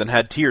 20s and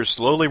had tears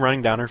slowly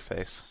running down her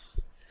face.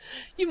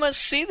 You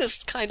must see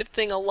this kind of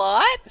thing a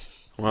lot.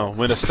 Well,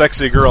 when a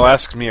sexy girl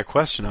asks me a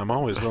question, I'm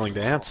always willing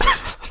to answer.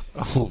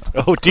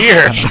 Oh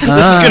dear, this is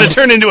going to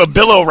turn into a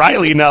Bill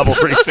O'Reilly novel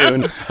pretty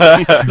soon.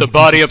 The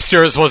body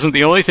upstairs wasn't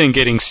the only thing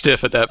getting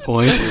stiff at that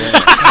point.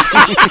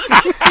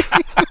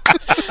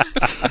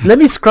 Let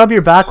me scrub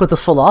your back with a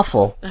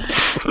falafel.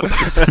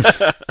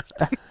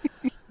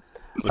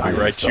 Let me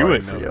write you a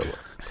note.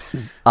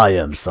 I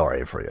am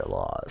sorry for your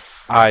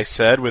loss. I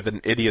said with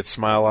an idiot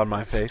smile on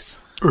my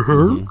face.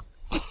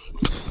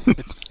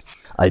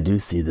 I do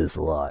see this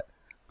a lot,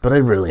 but I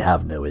really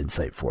have no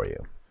insight for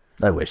you.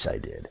 I wish I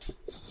did.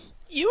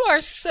 You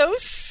are so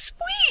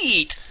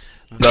sweet.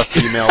 The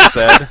female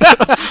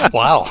said,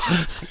 Wow.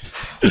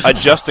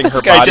 adjusting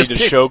her guy body just to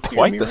picked- show picked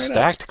quite me the right up.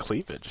 stacked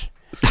cleavage.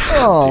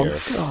 Oh,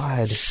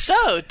 God.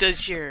 So,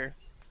 does your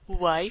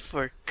wife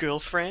or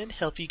girlfriend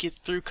help you get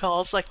through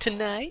calls like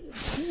tonight?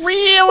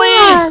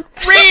 Really?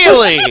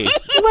 Really?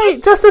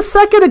 Wait, just a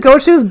second ago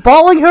she was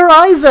bawling her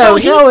eyes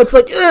out. Now it's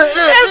like... Fuck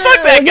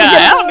that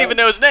guy. I don't even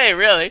know his name,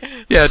 really.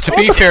 Yeah, to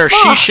be fair,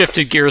 she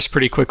shifted gears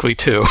pretty quickly,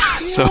 too.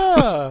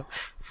 So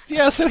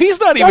Yeah, so he's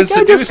not even Like, I just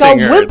got seducing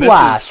her.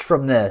 whiplash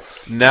from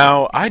this.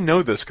 Now, I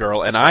know this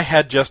girl, and I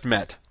had just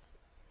met.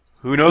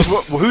 Who knows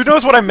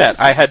what I met?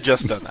 I had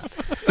just done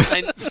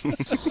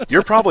that.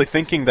 You're probably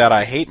thinking that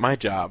I hate my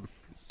job.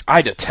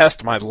 I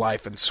detest my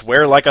life and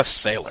swear like a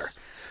sailor.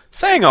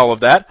 Saying all of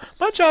that,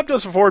 my job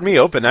does afford me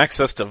open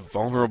access to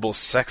vulnerable,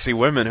 sexy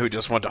women who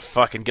just want to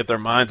fucking get their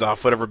minds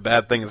off whatever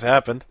bad thing has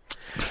happened.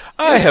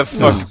 I have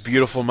fucked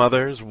beautiful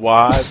mothers,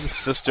 wives,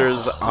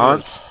 sisters,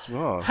 aunts.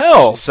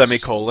 Hell,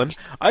 semicolon.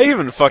 I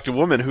even fucked a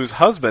woman whose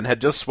husband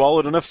had just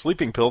swallowed enough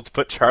sleeping pills to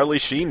put Charlie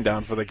Sheen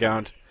down for the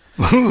count.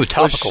 Ooh,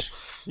 topical.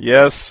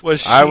 Yes,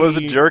 I was a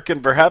she- jerk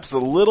and perhaps a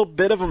little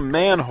bit of a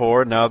man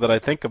whore now that I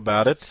think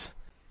about it.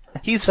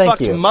 He's Thank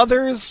fucked you.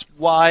 mothers,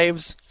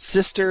 wives,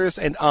 sisters,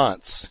 and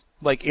aunts,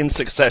 like in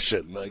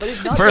succession. Like,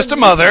 First a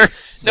mother,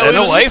 No, then it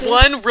a was wife.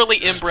 one really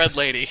inbred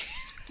lady.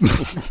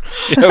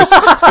 It was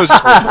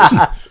just one person.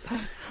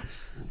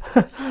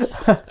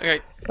 Okay.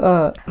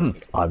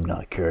 I'm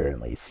not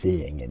currently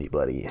seeing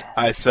anybody.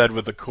 I said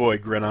with a coy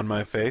grin on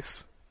my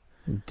face.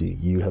 Do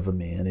you have a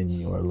man in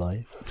your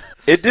life?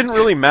 It didn't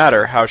really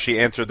matter how she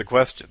answered the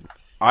question.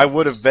 I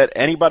would have bet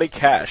anybody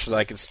cash that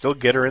I could still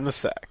get her in the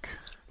sack.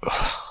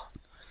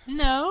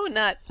 No,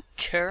 not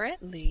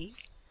currently.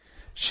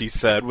 She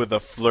said with a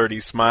flirty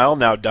smile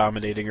now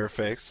dominating her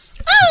face.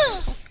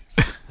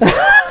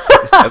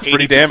 That's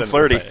pretty damn 80% of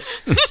flirty.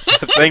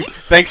 the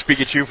Thanks,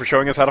 Pikachu, for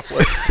showing us how to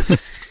flirt.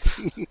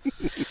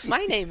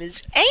 My name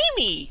is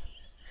Amy.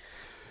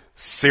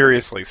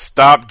 Seriously,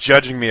 stop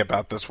judging me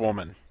about this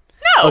woman.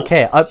 No.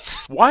 Okay,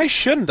 Why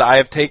shouldn't I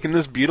have taken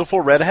this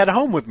beautiful redhead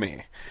home with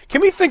me?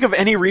 Can we think of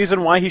any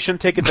reason why he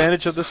shouldn't take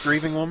advantage of this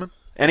grieving woman?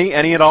 Any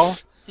at all?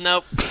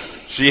 Nope.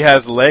 She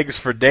has legs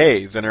for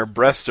days, and her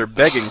breasts are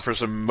begging for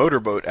some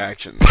motorboat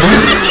action.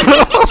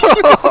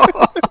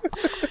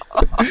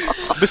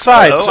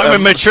 Besides, I'm a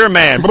mature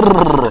man.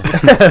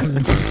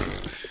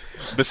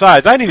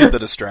 besides, I needed the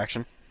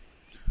distraction.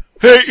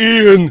 Hey,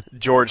 Ian,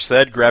 George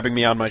said, grabbing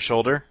me on my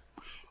shoulder.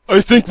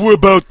 I think we're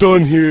about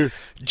done here.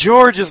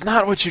 George is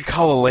not what you'd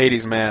call a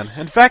ladies' man.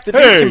 In fact, the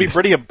dude Hey! can be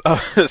pretty.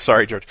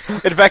 Sorry, George.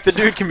 In fact, the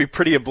dude can be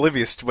pretty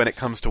oblivious when it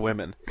comes to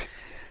women.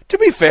 To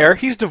be fair,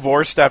 he's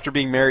divorced after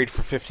being married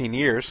for 15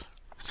 years.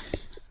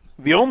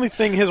 The only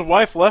thing his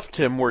wife left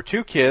him were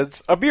 2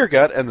 kids, a beer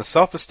gut, and the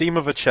self-esteem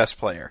of a chess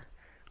player.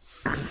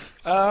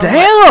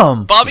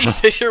 damn! Bobby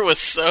Fischer was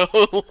so.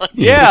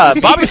 Yeah,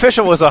 Bobby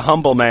Fischer was a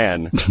humble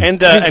man, and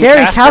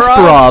Gary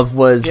Kasparov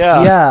was,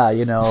 Yeah.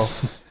 you know.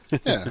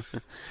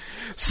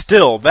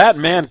 Still, that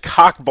man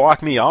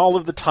cock-blocked me all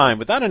of the time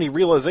without any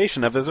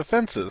realization of his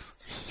offenses.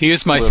 He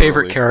is my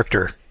favorite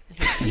character.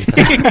 He's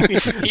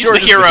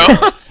the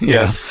hero.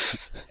 Yes.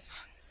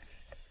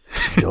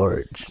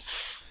 George,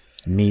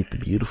 meet the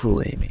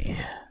beautiful Amy.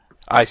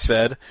 I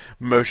said,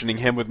 motioning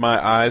him with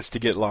my eyes to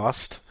get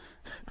lost.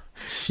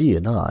 She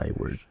and I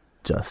were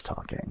just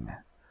talking.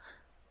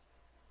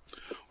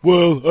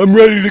 Well, I'm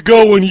ready to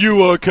go when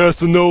you are,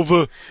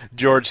 Casanova.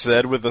 George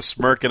said with a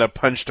smirk and a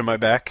punch to my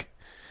back.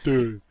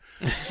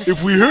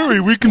 If we hurry,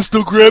 we can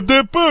still grab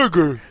that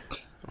burger.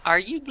 Are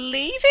you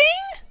leaving?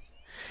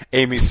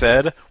 Amy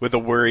said, with a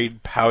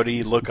worried,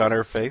 pouty look on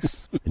her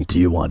face. Do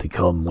you want to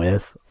come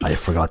with? I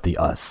forgot the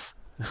us.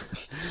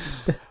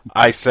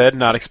 I said,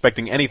 not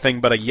expecting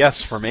anything but a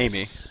yes from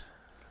Amy.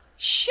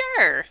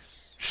 Sure.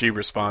 She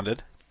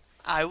responded.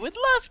 I would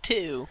love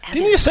to.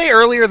 Didn't you say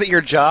earlier that your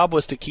job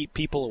was to keep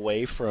people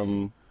away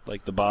from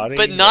like the body,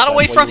 But not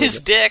away from his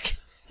dick.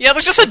 Yeah,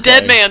 there's just a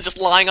dead man just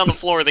lying on the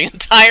floor the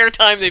entire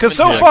time they've been Because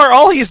so far,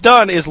 all he's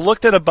done is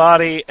looked at a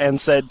body and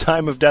said,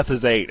 "Time of death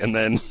is 8," and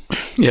then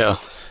Yeah.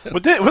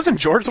 Wasn't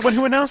George the one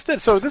who announced it?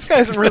 So this guy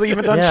hasn't really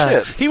even done Yeah.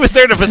 shit. he was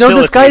there to facilitate.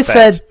 No, this guy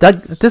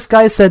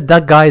that. said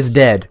that guy's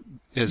dead.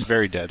 Is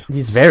very dead.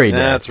 He's very dead.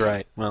 That's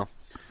right. Well,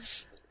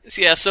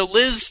 Yeah, so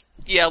Liz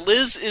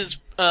is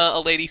a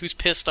lady who's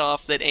pissed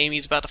off that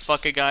Amy's about to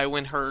fuck a guy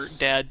when her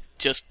dad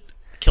just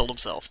killed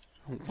himself.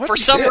 For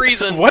some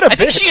reason, What a I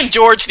think she bitch. and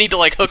George need to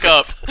like hook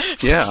up.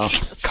 Yeah.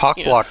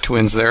 Cockblock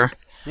twins there.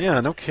 yeah,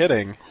 no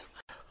kidding.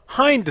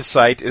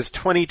 Hindsight is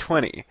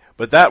 20/20,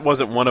 but that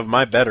wasn't one of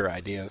my better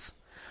ideas.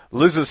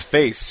 Liz's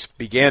face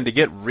began to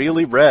get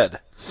really red.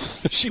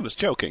 She was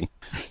joking.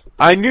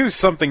 I knew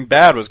something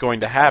bad was going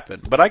to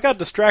happen, but I got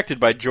distracted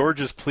by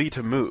George's plea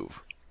to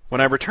move.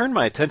 When I returned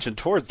my attention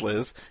towards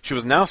Liz, she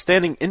was now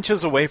standing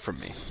inches away from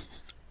me.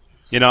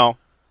 You know,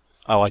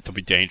 I like to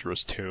be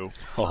dangerous too.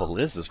 Oh,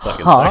 Liz is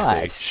fucking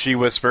Hi. sexy. She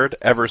whispered,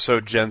 ever so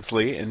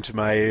gently, into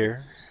my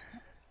ear.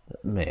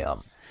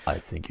 Ma'am, I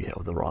think you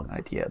have the wrong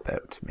idea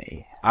about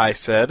me. I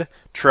said,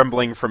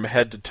 trembling from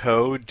head to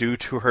toe due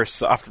to her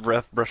soft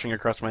breath brushing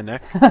across my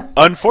neck.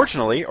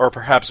 Unfortunately, or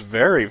perhaps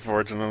very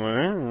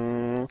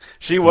fortunately,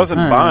 she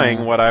wasn't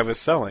buying what I was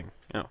selling.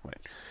 Oh, wait.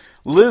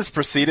 Liz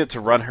proceeded to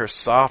run her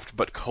soft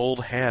but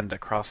cold hand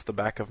across the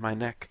back of my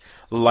neck,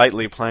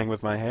 lightly playing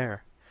with my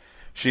hair.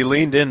 She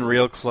leaned in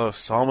real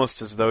close,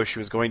 almost as though she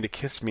was going to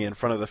kiss me in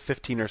front of the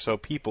 15 or so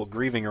people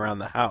grieving around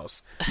the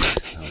house.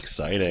 How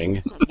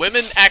exciting.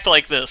 Women act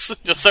like this,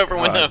 just so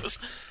everyone knows.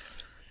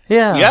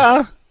 Yeah.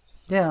 Yeah.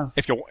 Yeah.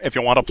 If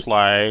you want to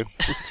play,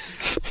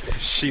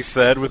 She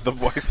said with the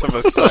voice of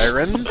a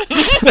siren.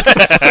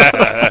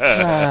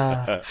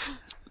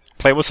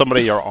 play with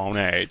somebody your own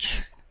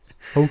age.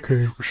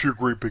 Okay. She's a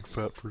great big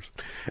fat person.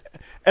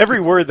 Every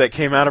word that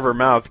came out of her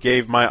mouth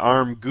gave my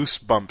arm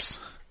goosebumps.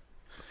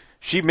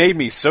 She made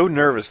me so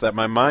nervous that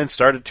my mind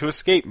started to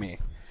escape me.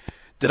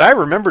 Did I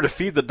remember to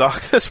feed the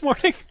dog this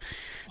morning?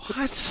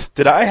 What?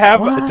 Did I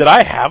have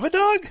a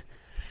dog?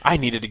 I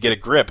needed to get a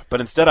grip,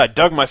 but instead I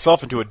dug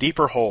myself into a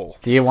deeper hole.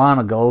 Do you want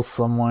to go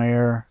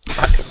somewhere?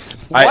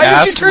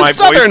 Why did you turn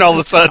southern all of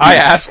a sudden? I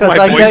asked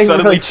my voice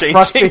suddenly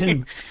frustrated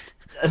changing.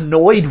 and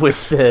annoyed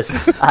with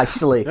this,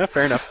 actually. Yeah,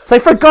 fair enough. It's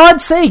like, for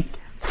God's sake,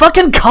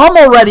 fucking come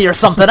already or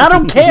something. I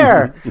don't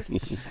care.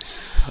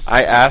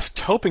 I asked,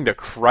 hoping to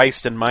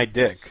Christ and my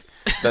dick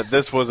that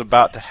this was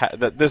about to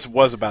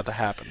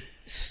happen.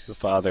 The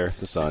Father,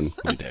 the Son,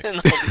 and Dick. And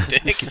the Holy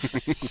Dick.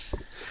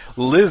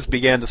 Liz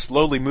began to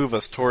slowly move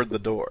us toward the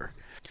door.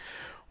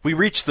 We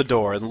reached the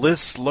door, and Liz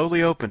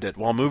slowly opened it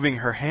while moving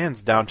her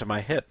hands down to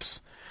my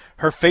hips.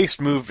 Her face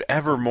moved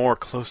ever more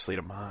closely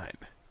to mine.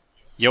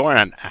 You're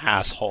an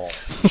asshole.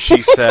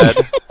 She said,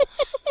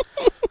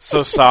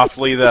 so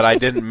softly that I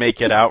didn't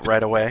make it out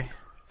right away.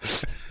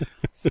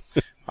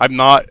 I'm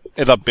not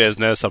in the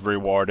business of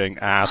rewarding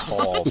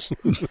assholes.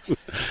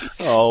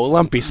 Oh,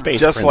 lumpy space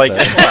Just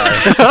princess.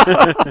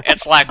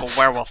 It's like a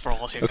werewolf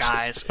rules, you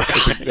guys.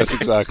 That's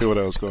exactly what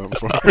I was going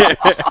for.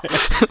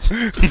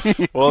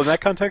 Well, in that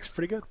context,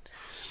 pretty good.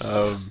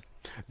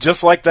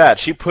 Just like that,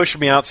 she pushed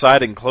me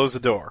outside and closed the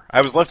door.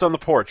 I was left on the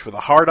porch with a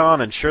hard-on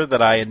and sure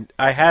that I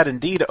had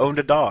indeed owned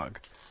a dog.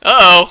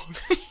 Uh-oh.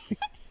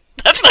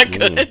 That's not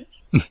good.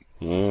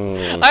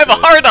 I have a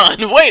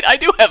hard-on. Wait, I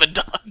do have a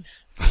dog.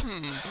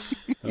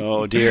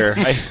 Oh dear,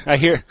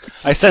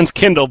 I sense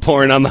Kindle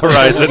porn on the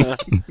horizon.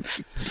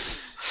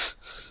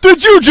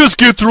 Did you just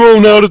get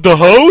thrown out of the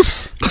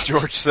house?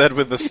 George said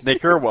with a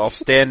snicker while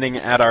standing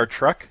at our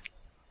truck.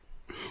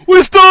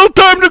 We still have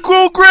time to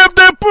go grab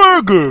that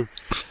burger.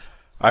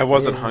 I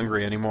wasn't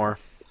hungry anymore.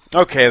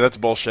 Okay, that's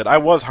bullshit. I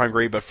was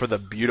hungry, but for the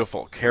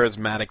beautiful,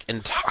 charismatic,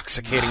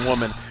 intoxicating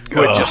woman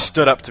who had just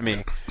stood up to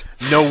me.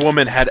 No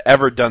woman had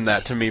ever done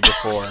that to me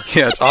before.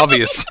 Yeah, it's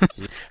obvious.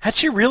 Had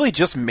she really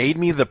just made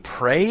me the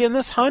prey in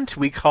this hunt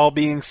we call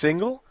being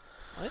single?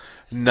 What?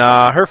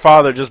 Nah, her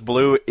father just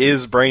blew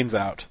his brains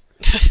out.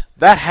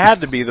 That had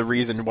to be the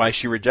reason why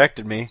she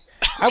rejected me.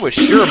 I was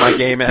sure my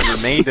game had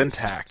remained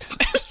intact.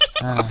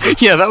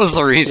 Yeah, that was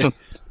the reason.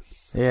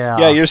 Yeah.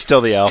 Yeah, you're still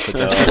the alpha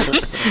dog.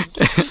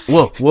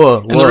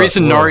 Whoa. And the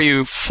reason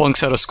Naryu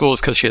flunks out of school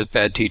is because she has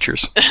bad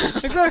teachers.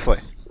 Exactly.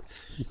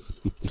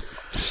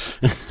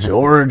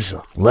 George,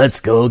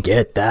 let's go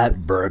get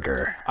that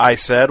burger. I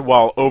said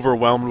while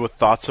overwhelmed with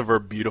thoughts of her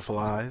beautiful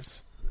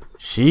eyes.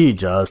 She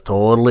just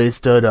totally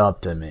stood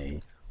up to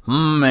me.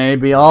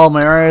 Maybe I'll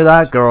marry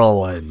that girl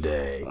one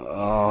day.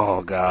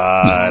 Oh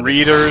God.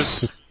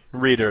 Readers.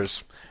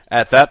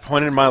 At that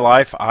point in my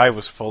life, I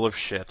was full of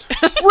shit.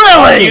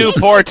 Really? You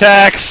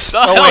Portax. The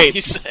Oh hell wait.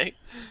 you say?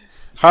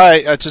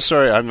 Hi,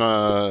 sorry, I'm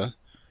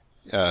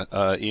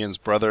Ian's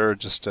brother.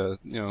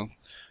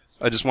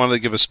 I just wanted to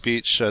give a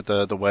speech at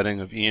the wedding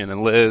of Ian and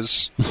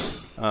Liz.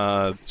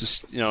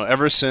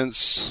 Ever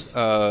since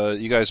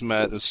you guys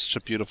met, it was such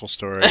a beautiful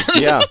story.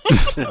 Yeah.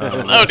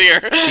 Oh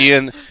dear.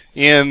 Ian,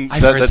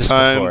 I've heard the this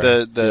time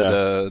before.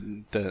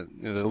 that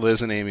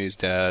Liz and Amy's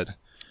dad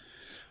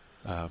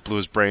blew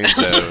his brains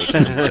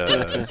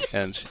out,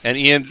 and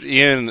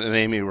Ian and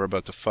Amy were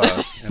about to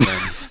fuck, and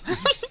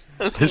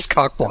then His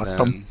cock blocked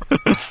them.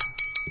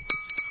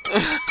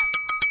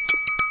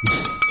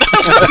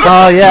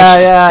 Oh,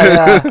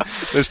 yeah.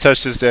 Liz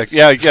touched his dick.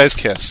 Yeah, you guys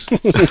kiss.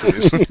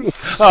 Please.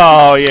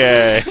 Oh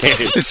yeah.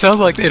 It sounds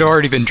like they'd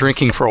already been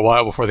drinking for a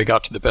while before they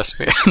got to the best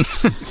man.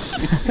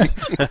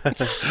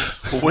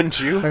 Wouldn't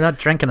you? They're not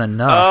drinking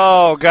enough.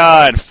 Oh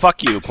God.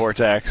 Fuck you,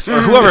 Portax,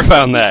 or whoever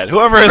found that.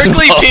 Whoever is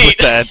Prickly involved with Pete.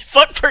 that.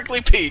 Fuck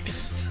Prickly Pete.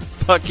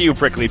 Fuck you,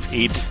 Prickly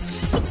Pete.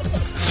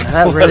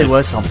 That really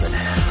was something.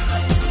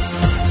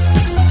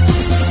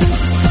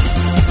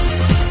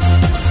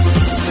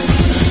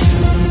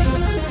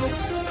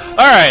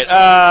 All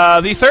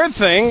right. The third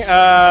thing.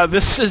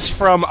 This is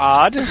from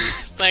Odd.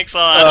 Thanks,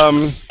 Odd.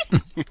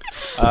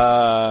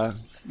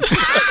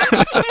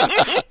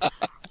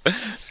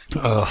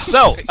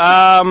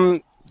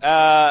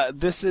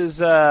 This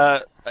is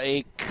a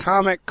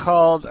comic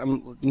called. I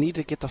need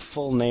to get the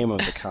full name of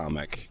the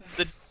comic.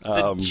 the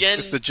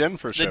It's the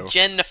Jennifer show. The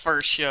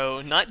Jennifer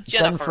show, not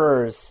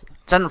Jennifer.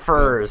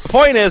 Jennifer's.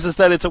 Point is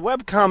that it's a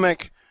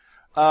webcomic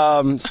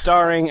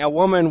starring a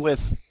woman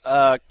with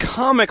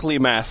comically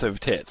massive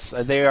tits.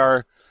 They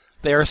are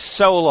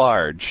so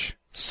large,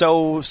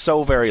 so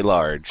very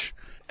large.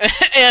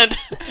 And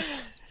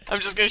I'm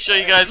just going to show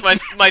you guys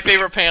my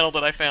favorite panel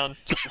that I found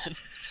just then.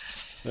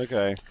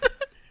 Okay.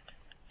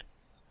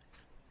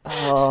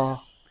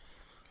 Oh,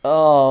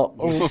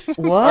 what?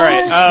 All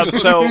right.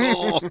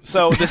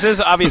 So this is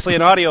obviously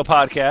an audio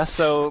podcast.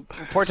 So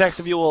Portax,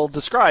 if you will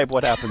describe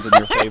what happens in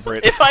your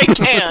favorite. If I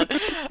can.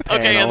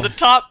 Okay, in Panel. the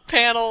top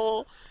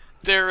panel,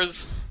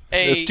 there's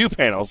There's 2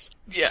 panels.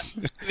 Yeah.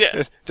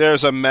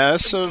 There's a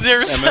mess of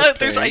There's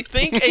MS I Paint.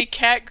 think a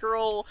cat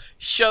girl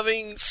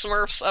shoving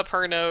Smurfs up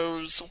her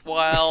nose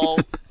while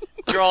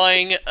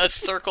drawing a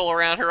circle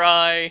around her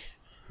eye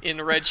in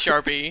red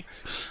Sharpie,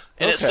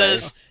 and it Okay.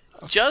 says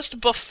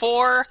just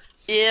before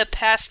I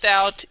passed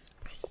out,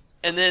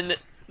 and then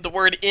the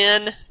word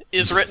 "in"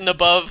 is written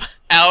above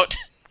 "out"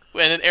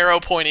 and an arrow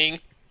pointing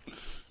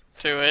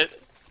to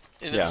it,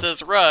 and Yeah. it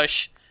says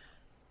 "Rush,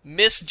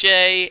 Miss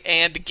J,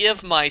 and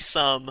give my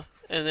some,"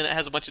 and then it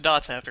has a bunch of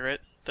dots after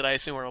it that I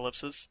assume are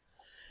ellipses.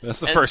 That's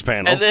the first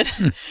panel. And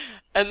then,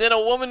 and then a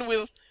woman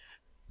with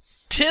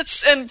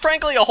tits and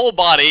frankly a whole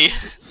body,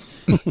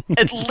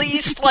 at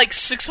least like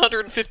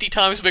 650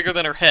 times bigger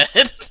than her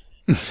head,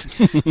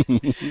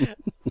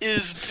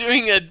 is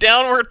doing a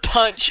downward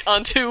punch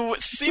onto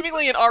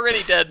seemingly an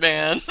already dead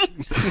man,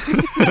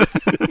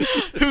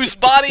 whose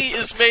body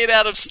is made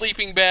out of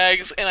sleeping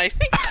bags and I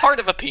think part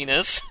of a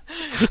penis.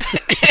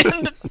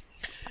 And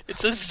it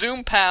says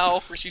 "Zoom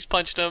Pow" where she's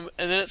punched him,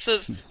 and then it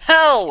says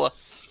 "Hell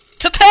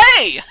to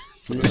pay."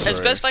 As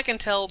best I can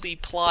tell, the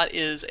plot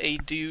is a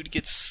dude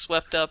gets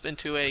swept up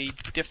into a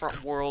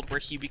different world where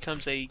he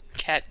becomes a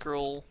cat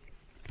girl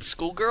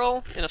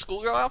schoolgirl in a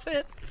schoolgirl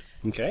outfit,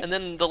 Okay. and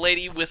then the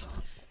lady with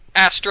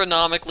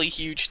astronomically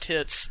huge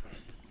tits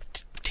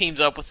teams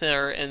up with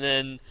her, and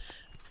then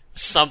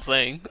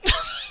something.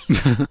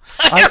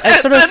 I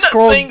sort of Then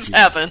scrolled. things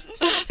happen.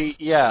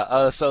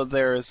 Yeah, so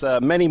there's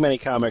many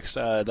comics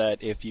that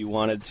if you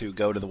wanted to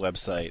go to the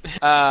website,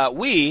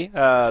 we,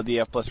 the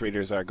F Plus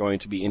readers, are going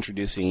to be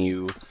introducing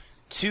you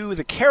to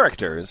the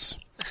characters,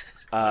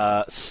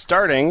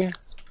 starting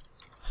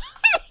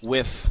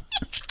with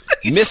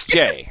Miss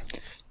J.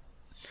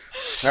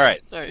 All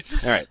right.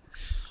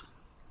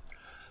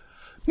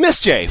 Miss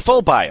J,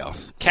 full bio.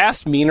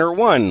 Cast Meaner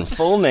 1.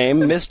 Full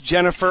name, Miss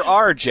Jennifer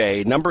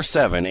R.J., number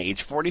 7,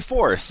 age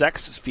 44.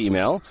 Sex,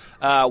 female.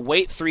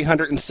 Weight,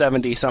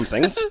 370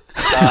 somethings.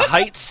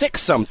 Height,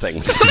 6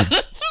 somethings.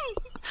 Her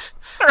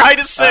height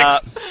is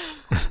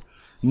 6.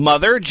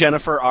 Mother,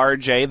 Jennifer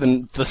R.J.,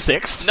 the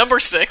 6th.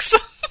 Number 6.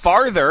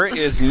 Father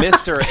is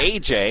Mr.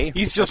 A.J.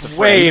 He's just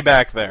way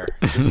back there.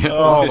 Just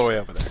all the way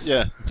over there.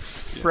 Yeah.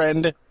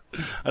 Friend.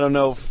 I don't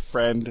know,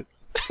 friend.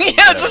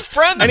 Yeah, it's his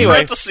friend in Anyway.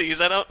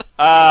 parentheses. I don't.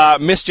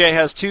 Miss J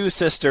has 2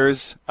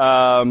 sisters,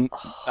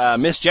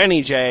 Miss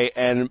Jenny J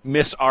and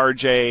Miss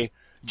R.J.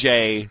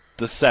 J,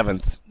 the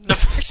 7th.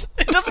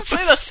 It doesn't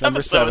say the 7th,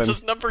 though. 7. It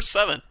says number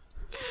 7.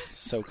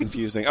 So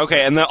confusing.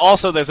 Okay, and then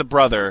also there's a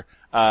brother.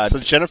 So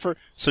Jennifer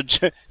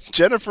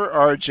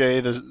R.J.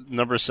 the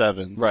number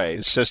 7, Right.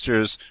 is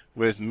sisters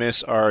with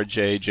Miss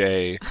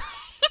R.J.J.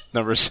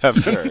 number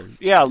 7.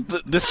 Yeah,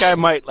 this guy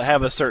might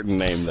have a certain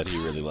name that he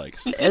really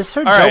likes. Is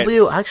her right.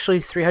 W actually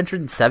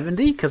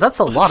 370? Because that's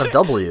a lot of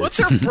W's. What's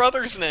her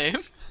brother's name?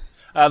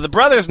 The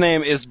brother's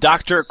name is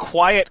Dr.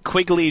 Quiet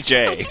Quigley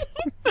J.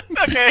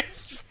 Okay,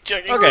 just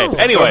checking. Okay, So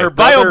anyway, her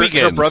bio brother,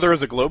 begins. Her brother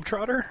is a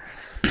globetrotter?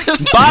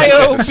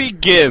 Bio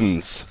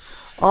begins.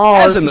 Oh,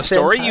 As this in the is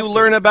story, you fantastic.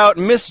 learn about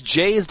Miss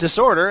J's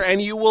disorder,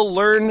 and you will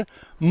learn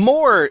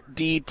more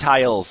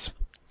details.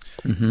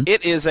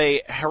 It is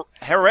a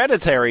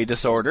hereditary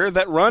disorder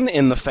that run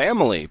in the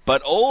family,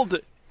 but old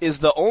is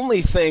the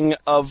only thing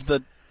of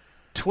the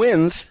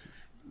twins.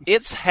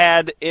 It's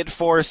had it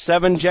for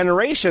 7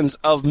 generations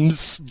of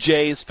Miss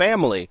J's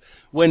family.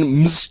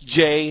 When Miss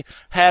J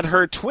had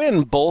her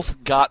twin,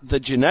 both got the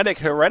genetic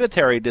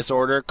hereditary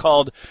disorder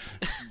called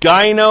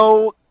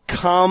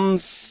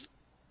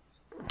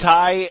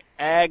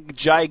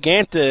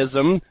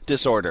gynocomastia-gigantism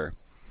disorder.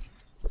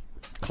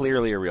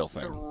 Clearly a real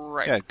thing.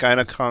 Right. Yeah,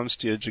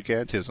 gynecomastia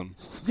gigantism.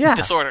 Yeah.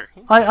 Disorder.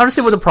 I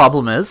understand what the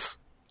problem is.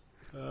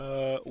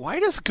 Why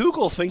does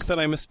Google think that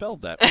I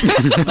misspelled that?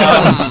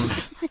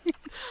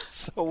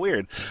 So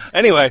weird.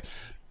 Anyway,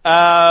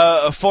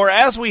 for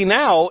as we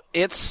know,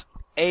 it's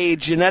a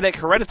genetic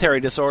hereditary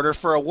disorder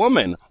for a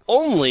woman.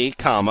 Only,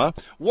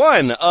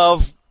 one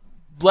of,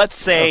 let's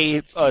say,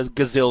 a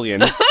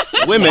gazillion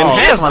women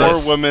has come on.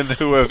 this. Or women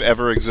who have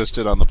ever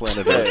existed on the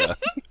planet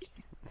Earth.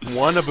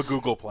 One of a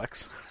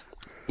Googleplex.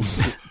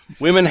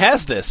 Women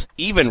has this,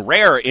 even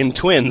rare in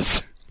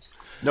twins.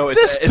 No,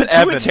 it's, This it's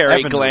pituitary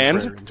Evan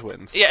gland- Rare in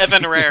twins. Yeah,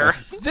 Evan Rare.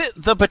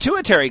 The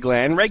pituitary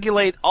gland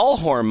regulates all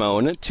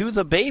hormone to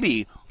the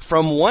baby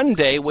from one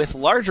day with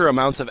larger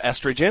amounts of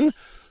estrogen,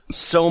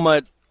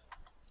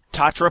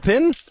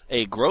 somatotropin,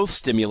 a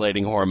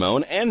growth-stimulating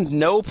hormone, and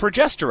no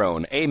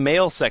progesterone, a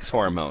male sex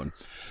hormone.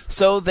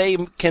 So they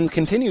can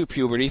continue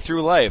puberty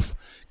through life,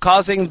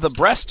 causing the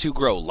breast to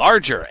grow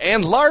larger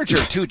and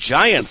larger to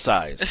giant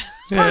size.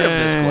 Part of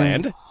this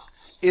gland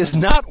is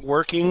not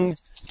working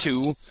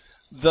to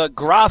the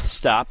growth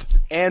stop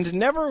and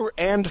never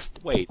good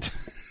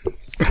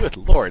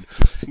lord,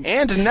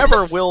 and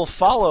never will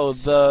follow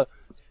the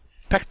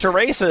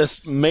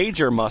pectoracis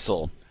major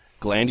muscle,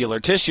 glandular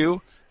tissue,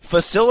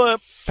 facilla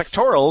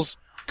pectorals,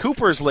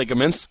 Cooper's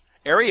ligaments,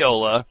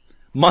 areola,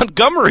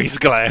 Montgomery's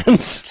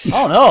glands.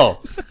 Oh no,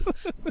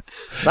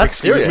 that's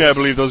serious. Excuse me, I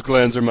believe those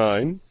glands are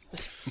mine.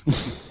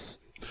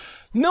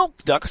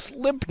 Milk ducts,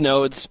 lymph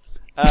nodes,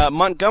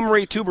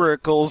 Montgomery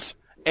tubercles,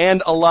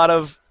 and a lot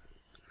of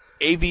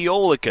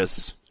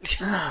aviolicus.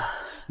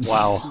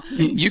 Wow.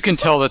 You can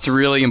tell that's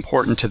really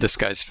important to this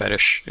guy's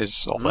fetish,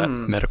 is all that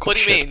medical What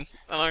do you shit. mean?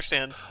 I don't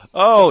understand.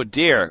 Oh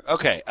dear.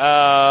 Okay.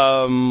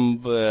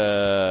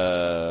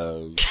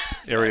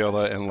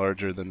 Areola and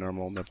larger than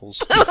normal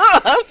nipples.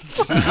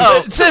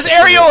 It says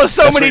areola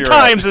so That's many where you're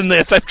times in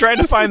this. I'm trying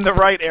to find the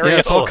right areola. Yeah,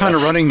 it's all kind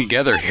of running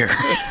together here.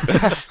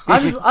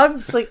 I'm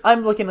just like,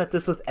 I'm looking at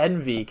this with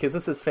envy because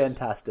this is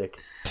fantastic.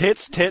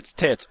 Tits, tits,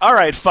 tits. All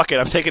right, fuck it.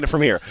 I'm taking it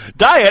from here.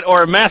 Diet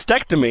or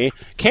mastectomy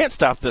can't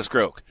stop this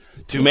growth.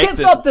 Can't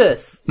stop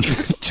this.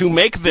 To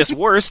make this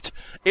worst,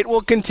 it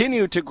will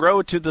continue to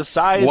grow to the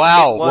size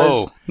Wow. it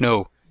was. Whoa.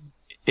 No.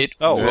 You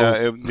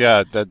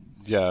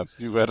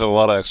added a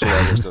lot of extra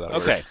letters to that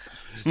word. Okay.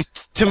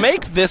 To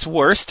make this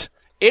worst,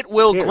 it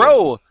will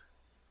grow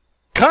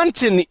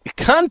continine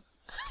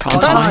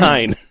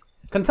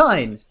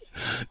Contine.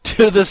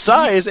 to the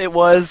size it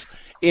was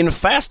in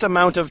fast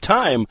amount of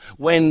time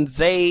when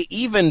they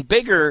even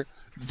bigger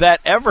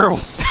that ever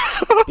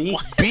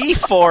be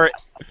for it.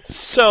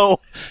 So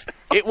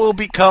it will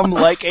become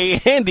like a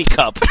handy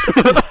cup.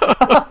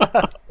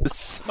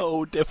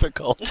 So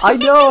difficult. I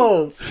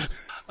know.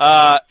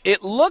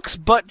 It looks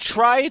but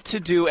try to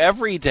do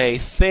everyday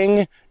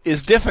thing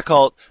is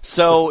difficult,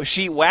 so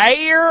she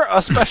wear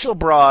a special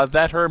bra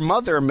that her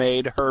mother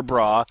made her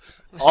bra.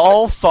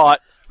 All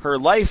thought her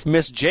life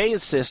Miss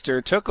J's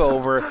sister took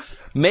over,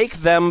 make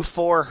them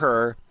for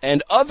her,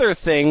 and other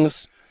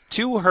things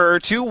to her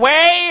to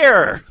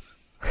wear.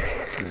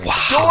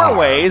 Wow.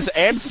 Doorways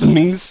and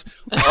things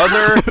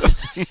other. You're like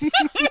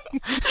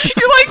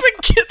the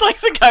kid,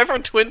 like the guy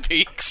from Twin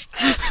Peaks.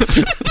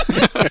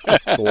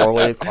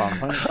 Doorways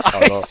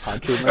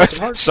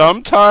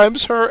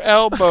Sometimes her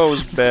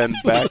elbows bend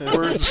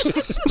backwards.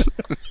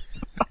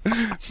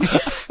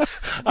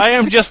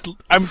 I'm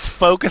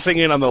focusing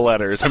in on the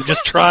letters. I'm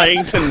just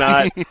trying to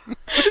not.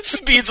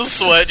 Speeds of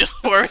sweat just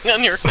pouring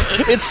on your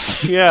head.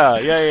 It's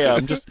yeah.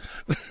 I'm just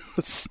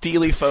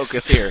steely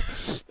focus here.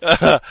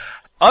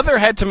 Other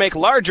had to make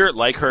larger,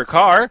 like her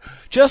car,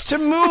 just to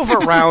move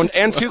around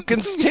and to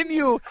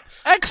continue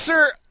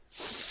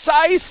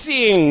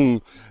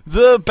exercising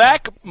the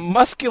back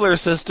muscular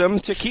system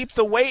to keep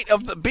the weight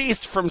of the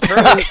beast from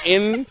turning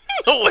in.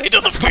 The weight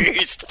of the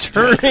beast.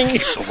 Turning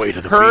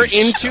her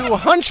into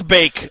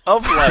hunchback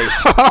of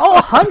life.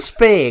 Oh,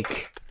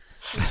 hunchback.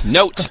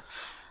 Note: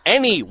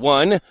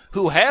 anyone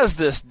who has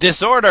this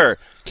disorder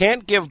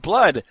can't give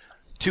blood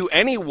to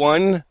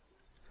anyone,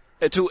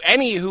 to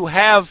any who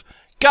have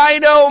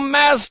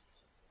gynomastia,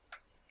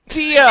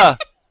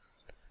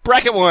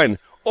 bracket 1,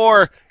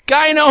 or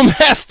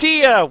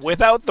gynomastia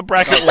without the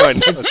bracket 1.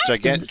 That's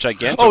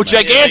gigantomastia. Oh,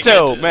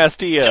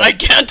 gigantomastia.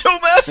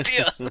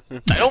 Gigantomastia.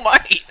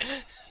 Dynamite.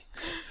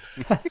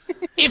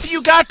 If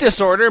you got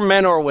disorder,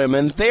 men or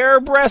women, their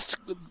breast,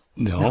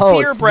 Oh,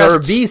 Fear it's breasts. their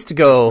beast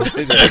go.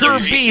 their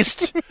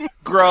beast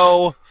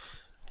grow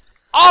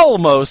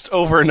almost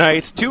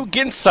overnight to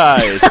gint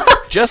size,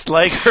 just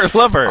like her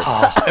lover. It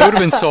would have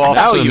been so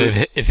awesome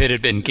you- if it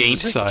had been Gaint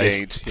size.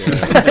 Gaint, yeah.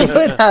 I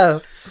would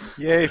have.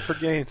 Yay for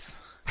Gaines.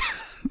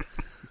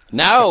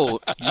 Now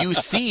you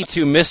see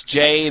to Miss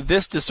J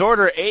this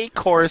disorder a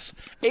course,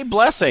 a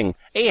blessing,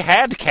 a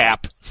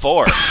hadcap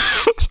for.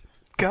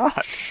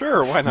 God.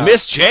 Sure, why not?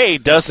 Miss J,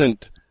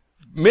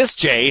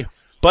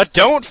 but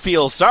don't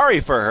feel sorry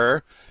for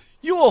her.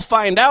 You will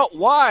find out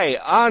why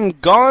on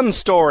Gone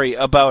Story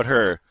about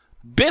her.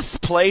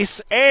 Bith Place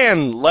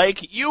and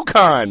like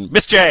Yukon,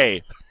 Miss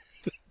J.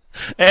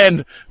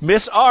 And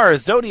Miss R,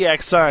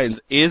 zodiac signs,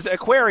 is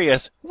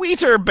Aquarius,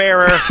 Wheater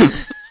Bearer.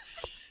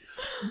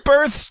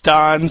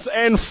 Birthstones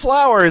and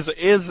flowers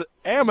is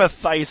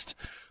amethyst.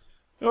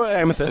 Oh,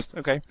 amethyst,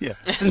 okay. Yeah.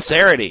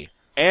 Sincerity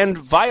and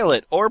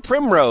violet or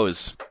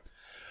primrose.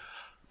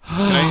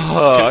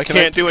 I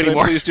can't do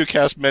anymore. Please do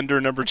cast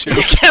Mender number 2.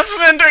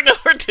 Castmender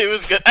number 2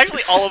 is good.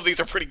 Actually, all of these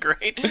are pretty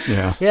great.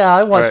 Yeah. Yeah,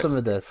 I want Right. some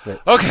of this, but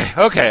Okay.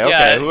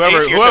 Yeah, Whoever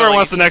Ace, you're whoever totally-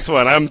 wants the next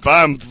one, I'm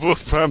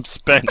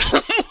spent.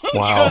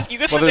 Wow. You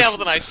go sit down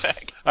with an ice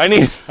pack. I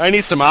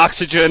need some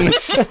oxygen.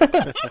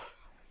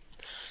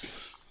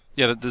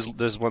 Yeah,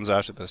 there's ones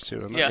after this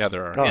too. Yeah. Yeah,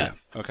 there are. Oh. Yeah.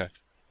 Okay.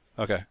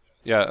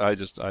 Yeah,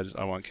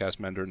 I want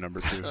cast Mender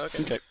number 2.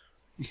 Okay.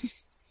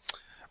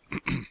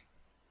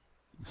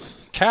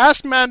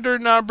 Cast Mender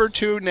number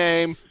 2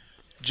 name,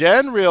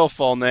 Jen real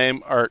full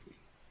name, Art.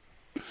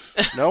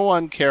 No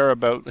one care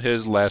about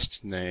his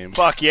last name.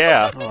 Fuck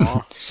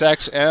yeah.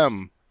 Sex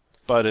M.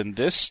 But in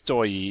this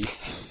story,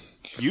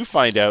 you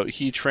find out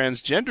he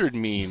transgendered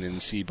mean in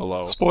See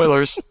Below.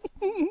 Spoilers.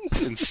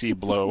 In See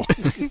Below.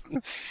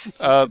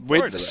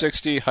 Width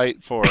 60,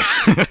 height 4.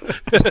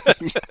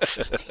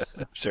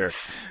 Sure.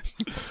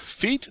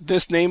 Feet,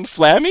 this name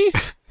Flammy?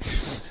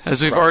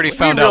 As we've already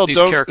found real out, these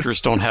don't-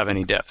 characters don't have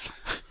any depth.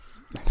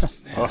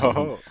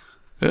 Oh.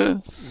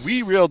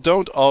 We real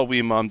don't all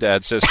we mom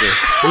dad sister.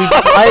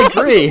 I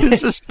agree.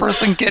 Is this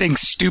person getting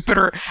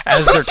stupider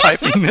as they're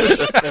typing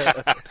this?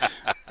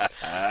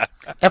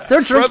 If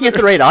they're drinking at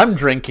the rate I'm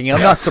drinking, I'm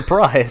not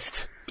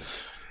surprised.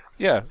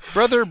 Yeah,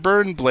 Brother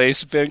Burn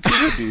Blaze,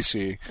 Vancouver,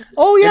 BC.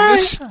 Oh, yeah.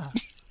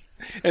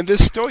 And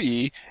this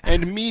story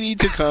and meaty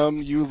to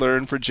come you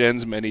learn for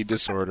Jen's many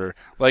disorder,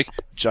 like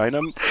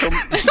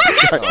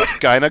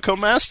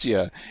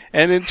gynecomastia,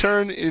 and in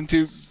turn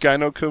into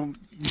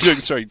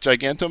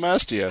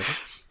gigantomastia.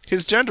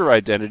 His gender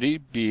identity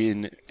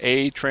being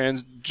a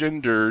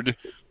transgendered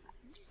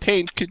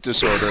paint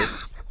disorder.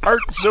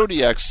 Art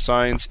zodiac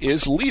signs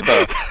is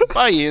Libra,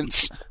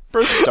 Bience,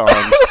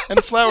 birthstones,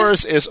 and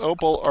flowers is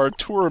opal or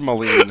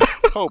tourmaline,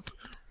 hope,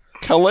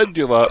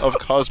 calendula of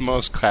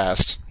cosmos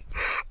cast.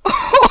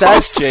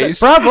 That's Jace.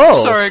 bravo.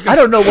 Sorry, I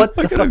don't know what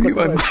the I gotta fuck mute it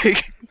my was.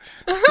 mic.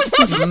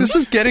 This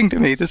is getting to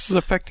me. This is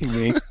affecting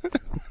me.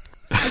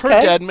 Her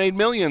dad made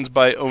millions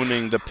by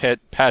owning the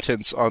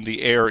patents on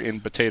the air in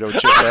potato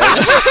chip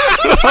bags.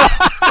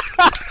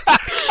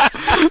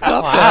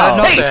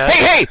 Not bad.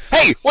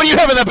 Hey! What do you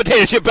have in that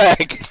potato chip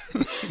bag?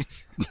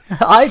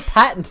 I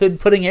patented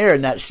putting air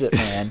in that shit,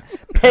 man.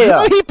 Pay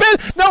up.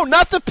 No,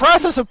 not the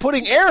process of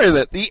putting air in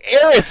it. The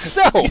air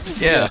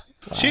itself. Yeah.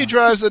 She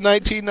drives a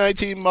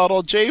 1919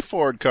 model J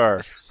Ford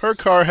car. Her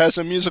car has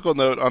a musical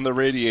note on the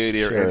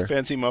radiator and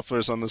fancy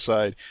mufflers on the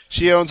side.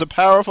 She owns a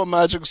powerful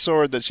magic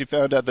sword that she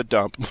found at the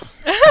dump.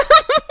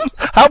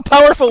 How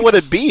powerful would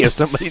it be if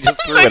somebody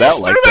just threw it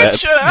out like threw that that?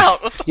 shit out.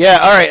 Yeah,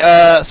 all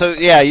right. So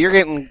yeah, you're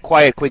getting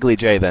quiet, Quigley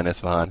J then,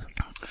 Isfahan.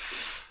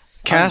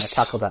 Cass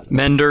tackle that.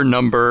 Mender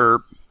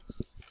number.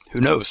 Who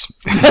knows?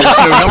 There's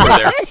no number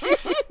there.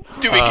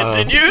 Do we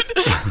continue?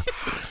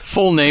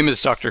 Full name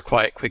is Dr.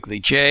 Quiet Quigley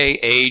J.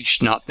 Age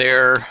not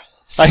there.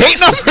 I hate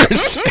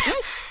numbers.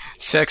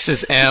 Sex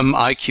is M.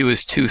 IQ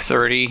is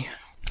 230.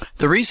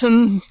 The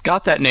reason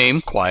got that name,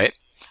 Quiet,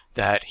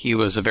 that he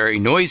was a very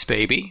noise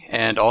baby,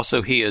 and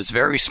also he is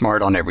very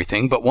smart on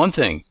everything, but one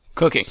thing,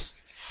 cooking.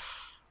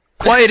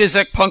 Quiet is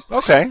ex-punk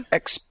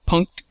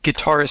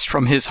guitarist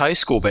from his high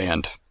school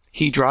band.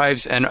 He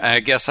drives, and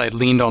I guess I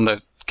leaned on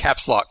the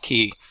caps lock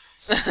key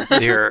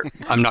there.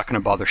 I'm not going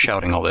to bother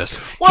shouting all this.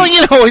 Well,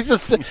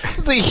 it's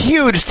a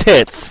huge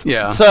tits.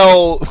 Yeah.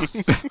 So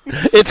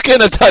it's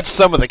gonna touch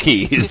some of the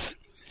keys.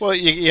 Well,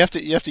 you have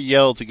to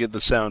yell to get the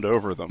sound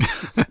over them.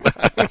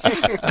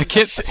 I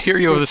can't hear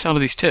you over the sound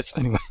of these tits.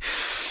 Anyway.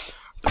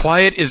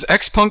 Quiet is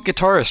ex-punk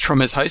guitarist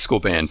from his high school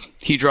band.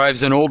 He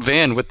drives an old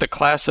van with the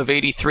class of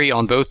 '83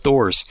 on both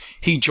doors.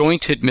 He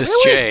jointed Miss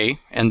J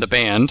and the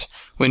band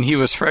when he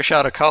was fresh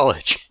out of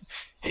college.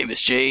 Hey,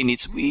 Miss J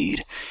needs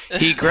weed.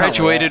 He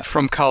graduated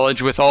from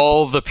college with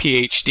all the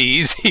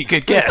PhDs he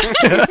could get.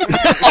 All of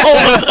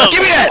them. Give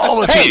me that.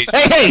 All the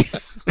Hey!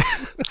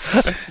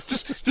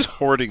 just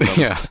hoarding them.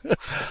 Yeah.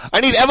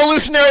 I need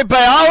evolutionary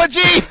biology.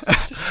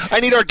 I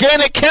need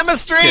organic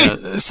chemistry. Yeah.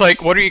 It's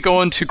like, what are you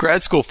going to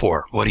grad school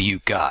for? What do you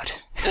got?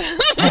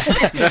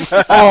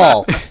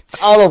 All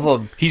of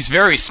them. He's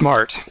very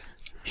smart.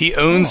 He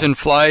owns and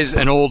flies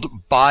an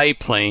old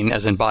biplane,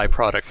 as in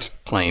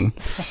byproduct plane,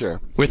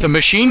 with a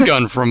machine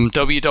gun from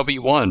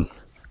WW1.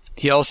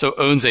 He also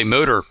owns a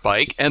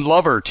motorbike and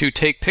lover to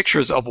take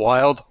pictures of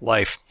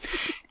wildlife.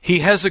 He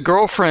has a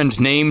girlfriend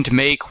named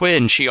May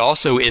Quinn. She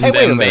also in wait a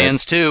them minute.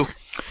 bands too.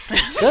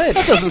 Good.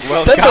 That doesn't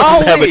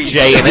have a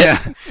J in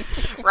it.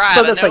 Right,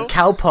 So I that's know. like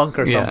cowpunk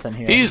or Yeah. something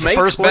here. He's the May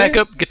first Quinn?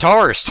 backup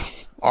guitarist.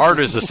 Art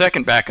is the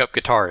second backup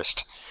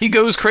guitarist. He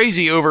goes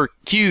crazy over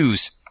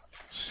cues.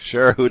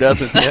 Sure, who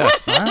doesn't? Yeah.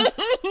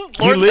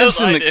 Lord knows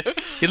I do.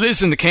 He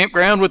lives in the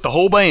campground with the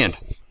whole band.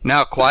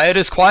 Now quiet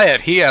is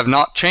quiet. He have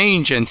not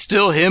changed, and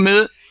still him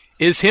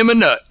is him a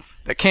nut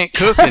that can't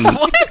cook and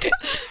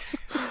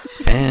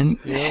and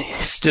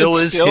still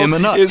is him a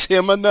nut. Is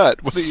him a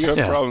nut. What do you have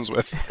Yeah. problems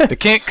with? That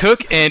can't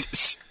cook and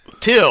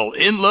still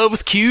in love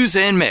with cues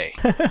and May.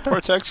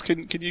 Cortex,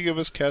 can you give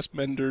us Cast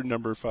Mender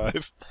number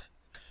 5?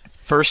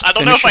 First, I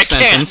don't know finish if I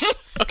your can.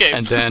 sentence, Okay.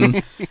 and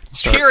then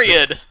start.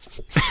 Period.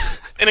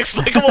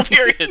 Inexplicable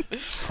period.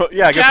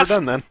 Yeah, I guess Cast- we're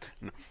done then.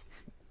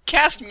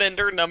 Cast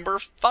Mender number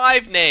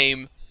 5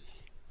 name,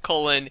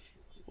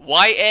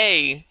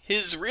 YA.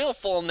 His real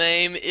full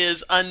name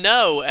is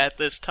Unknown at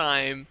this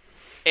time.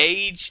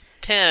 Age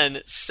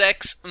 10.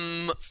 Sex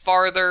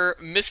farther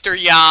Mr.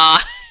 Ya.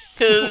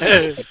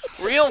 His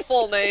real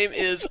full name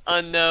is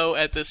Unknown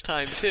at this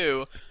time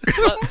too.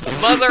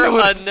 Mother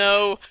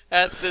Unknown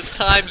at this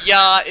time.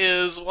 Ya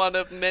is one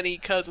of many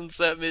cousins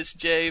that Miss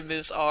J,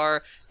 Miss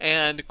R,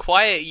 and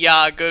Quiet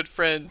Ya good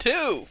friend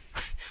too.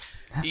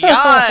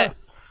 Ya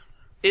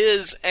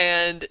is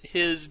and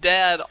his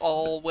dad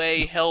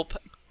always help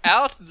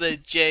out the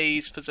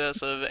J's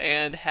possessive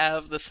and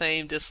have the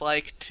same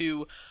dislike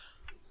to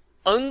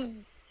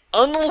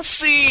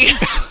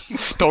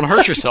Unlcy Don't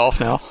hurt yourself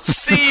now.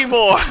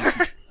 Seymour.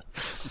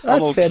 That's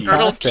Arnold Key.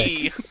 Arnold fantastic.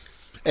 Key.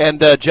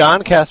 And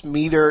John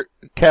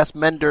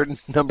Mender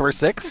number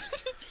 6.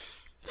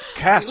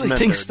 Castmender,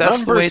 thinks that's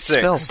number the way it's 6.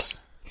 spelled.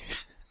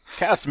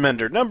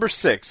 Castmender, number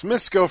 6.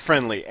 Misco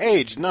friendly.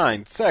 Age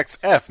 9. Sex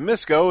F.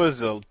 Misco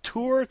is a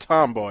tour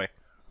tomboy.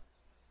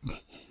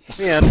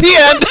 The end.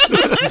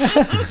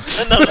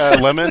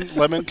 Another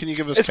Lemon, can you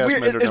give us It's Cast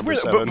weird. Mender It's number weird.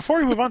 7? But before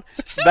we move on,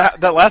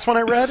 that last one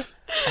I read,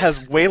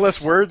 has way less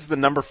words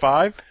than number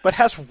 5, but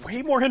has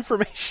way more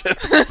information.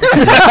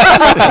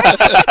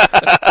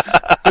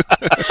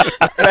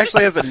 It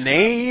actually has a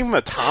name,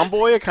 a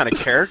tomboy, a kind of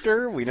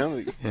character. We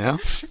know. Yeah.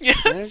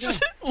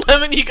 Yes.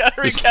 Lemon, you got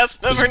to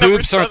recast member His number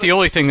boobs aren't 7. the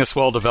only thing that's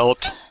well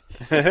developed.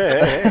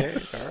 Hey,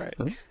 all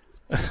right.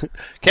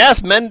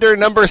 Cast Mender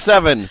number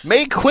 7.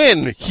 May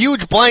Quinn,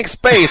 huge blank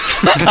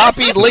space.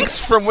 Copied links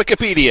from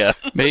Wikipedia.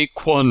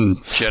 Make one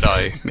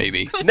Jedi,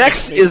 maybe.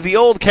 Next is the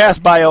old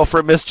cast bio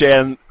for Miss J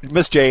and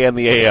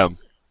the AM.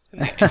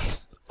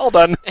 All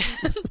done.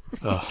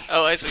 Oh,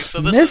 I see.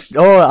 So this is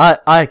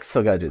I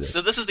still gotta do this.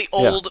 this is the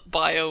old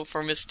bio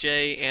for Miss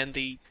J and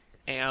the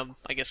AM,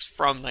 I guess,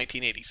 from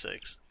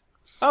 1986.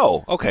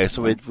 Oh, okay.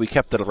 So we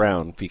kept it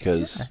around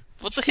because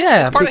What's the history?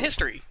 Yeah, it's part of be-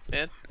 history,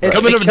 man.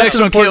 Coming up It's next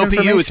got on some important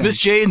KLPU, it's information. Miss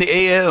J in the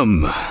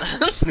AM.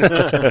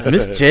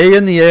 Miss J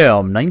in the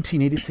AM,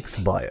 1986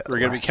 bio. We're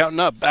going to be counting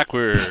up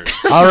backwards.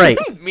 All right,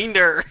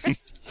 Meander.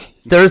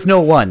 there is no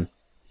 1.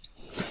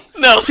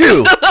 No, Two.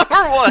 there's no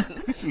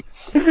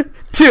number 1.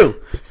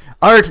 2.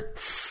 Art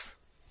S,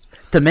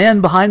 the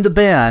man behind the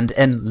band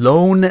and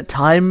lone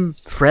time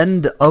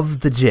friend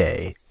of the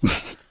J.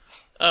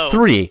 Oh.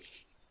 3.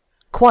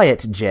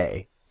 Quiet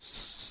J.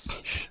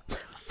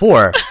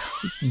 4.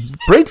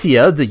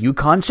 Bratia, the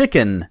Yukon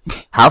chicken.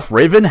 Half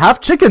raven,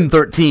 half chicken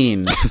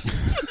 13.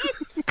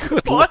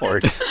 good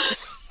lord.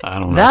 I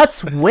don't know.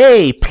 That's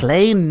way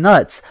plain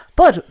nuts,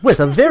 but with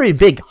a very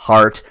big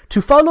heart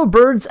to follow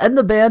birds and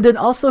the band, and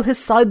also his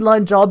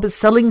sideline job is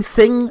selling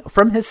thing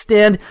from his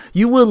stand.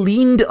 You will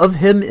leaned of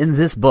him in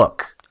this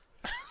book.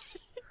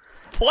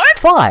 What?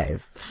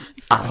 5.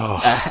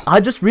 I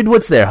just read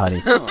what's there,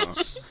 honey.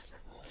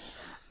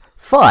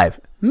 5.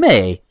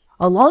 May,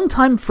 a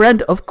longtime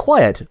friend of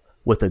Quiet,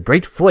 with a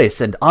great voice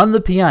and on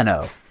the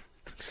piano.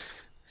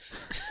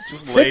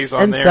 Just 6 lays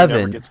on and there 7.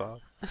 and never gets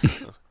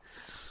off.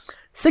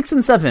 6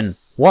 and 7.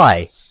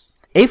 Y.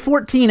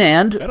 A14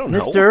 and don't know.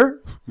 Mr.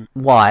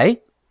 Y.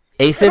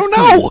 A15. I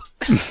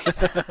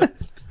don't know.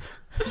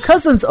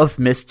 Cousins of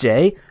Miss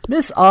J,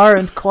 Miss R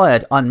and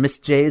Quiet on Miss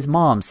J's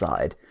mom's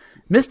side.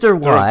 Mr.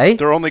 Y,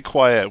 They're only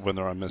quiet when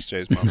they're on Miss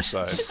J's mom's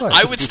side.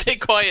 I would stay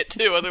quiet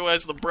too,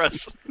 otherwise the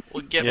breasts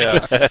will get me. Yeah.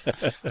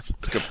 That's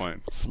a good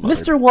point.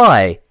 Mr.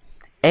 Y.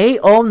 A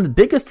owned the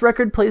biggest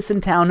record place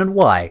in town and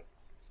why?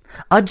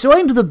 I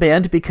joined the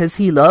band because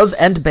he loved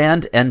and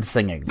band and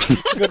singing.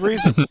 Good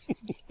reason.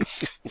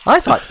 I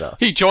thought so.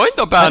 He joined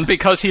the band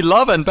because he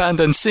loved and band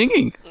and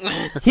singing.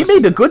 He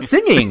made a good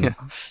singing.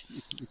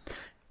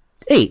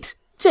 8.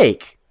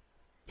 Jake.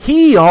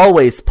 He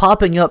always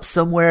popping up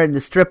somewhere in the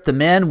strip, the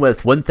man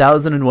with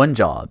 1001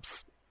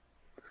 jobs.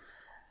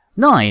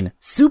 9.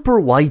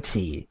 Super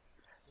Whitey.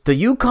 The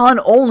Yukon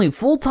only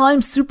full-time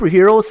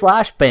superhero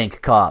 /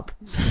 bank cop.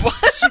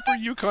 Super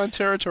Yukon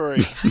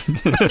territory.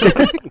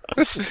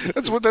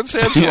 That's what that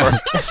stands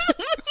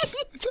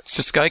for. Is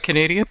this guy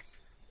Canadian?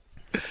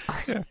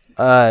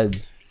 Uh,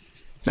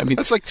 I mean,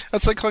 That's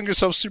like calling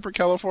yourself Super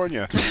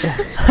California.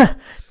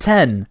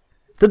 10.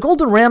 The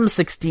Golden Ram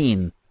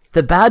 16.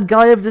 The bad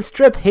guy of the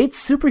strip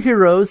hates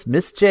superheroes,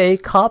 Miss J,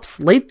 cops,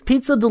 late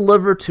pizza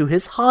delivered to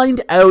his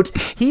hind out.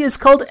 He is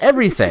called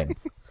everything.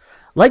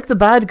 Like the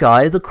bad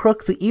guy, the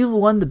crook, the evil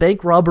one, the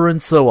bank robber,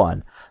 and so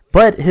on.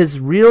 But his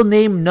real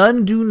name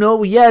none do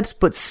know yet,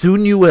 but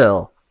soon you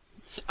will.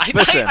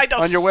 Listen, I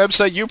don't. on your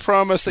website, you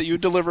promised that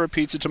you'd deliver a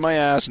pizza to my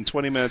ass in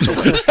 20 minutes or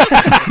less.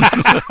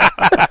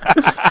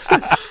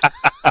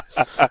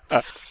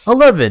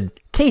 11.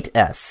 Kate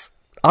S.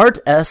 Art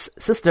S.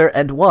 Sister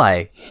and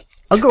Y.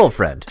 A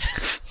girlfriend.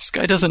 this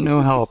guy doesn't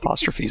know how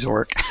apostrophes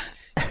work.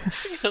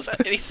 He knows how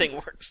anything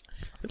works.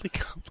 Really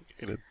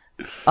complicated.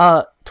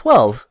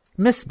 12.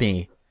 Miss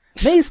Me.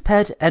 May's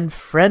pet and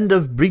friend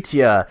of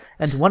Britia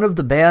and one of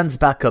the band's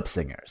backup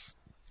singers.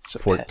 It's a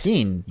pet.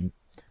 14.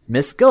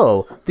 Miss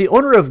Go, the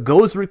owner of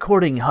Go's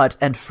Recording Hut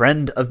and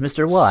friend of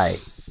Mr. Y.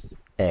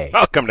 A.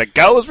 Welcome to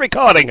Go's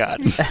Recording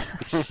Hut.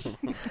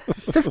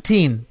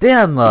 15.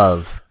 Dan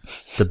Love,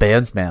 the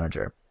band's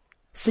manager.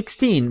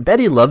 16.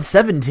 Betty Love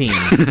 17,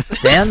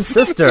 Dan's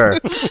sister.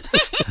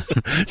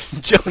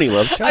 Joni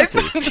loves Yeah,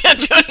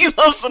 Chelsea. Johnny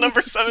loves the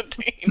number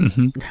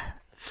 17.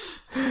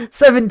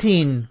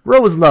 17.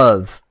 Rose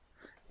Love,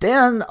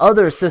 Dan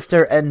other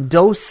sister and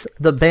Dose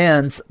the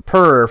band's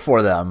purr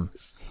for them.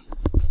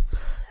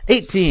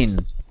 18.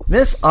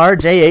 Miss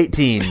RJ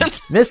 18.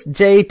 Miss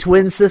J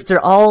twin sister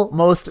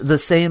almost the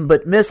same,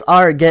 but Miss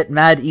R get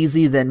mad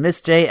easy than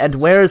Miss J and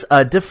wears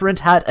a different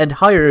hat and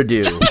higher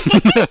do.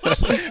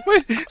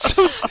 Wait,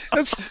 so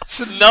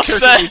Enough character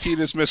said. 18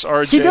 is Miss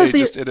RJ She does the-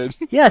 just in it.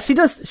 Yeah, she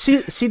does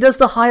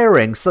the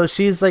hiring, so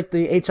she's like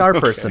the HR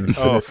person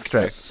for this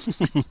strip.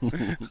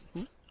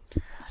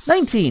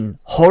 19.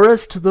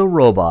 Horace the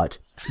robot,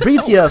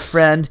 Britia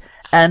friend,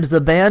 and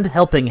the band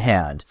helping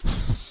hand.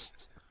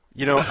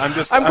 You know, I'm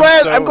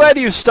I'm glad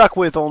you stuck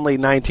with only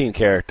 19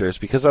 characters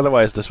because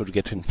otherwise this would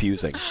get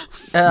confusing.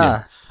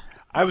 I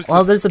was Well,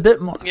 just, there's a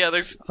bit more. Yeah,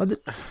 there's.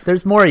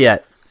 There's more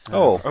yet.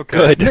 Oh,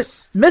 okay. good.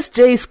 Miss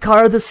J's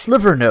car, the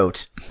sliver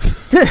note.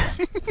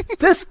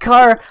 This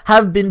car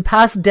have been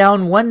passed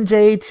down one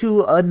day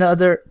to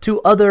another,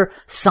 to other,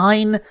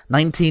 sign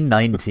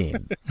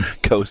 1919.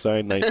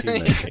 Cosine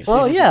 1919.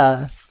 Well,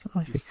 yeah.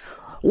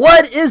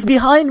 What is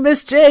behind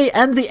Miss J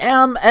and the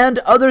am and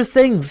other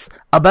things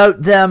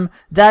about them?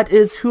 That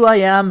is who I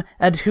am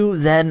and who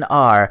then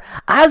are.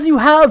 As you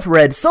have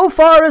read, so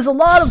far is a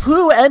lot of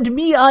who and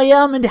me I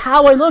am and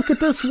how I look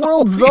at this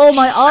world, though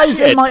my eyes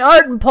and my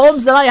art and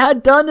poems that I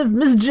had done of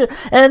Miss J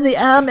and the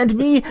am and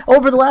me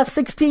over the last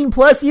 16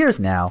 plus years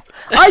now.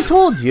 I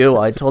told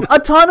a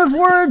ton of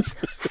words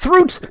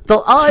through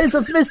the eyes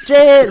of Miss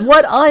J and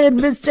what I and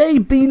Miss J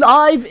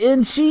believe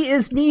in. She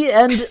is me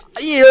and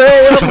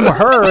I am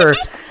her.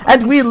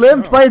 And we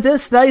lived by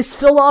this nice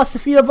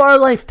philosophy of our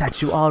life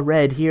that you all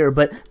read here,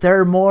 but there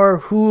are more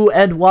who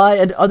and why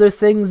and other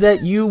things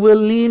that you will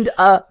learn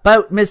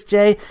about Miss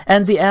J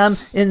and the am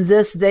in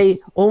this they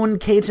own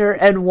cater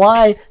and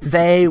why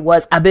they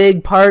was a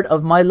big part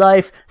of my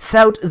life,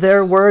 thout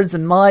their words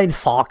and mine,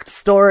 thought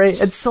story,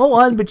 and so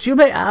on. But you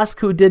may ask,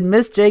 who did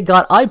Miss J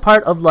got I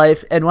part of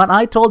life, and when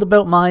I told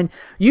about mine,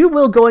 you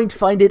will going to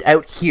find it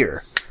out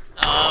here.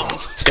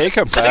 Take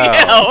a bow.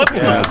 Yeah, what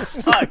the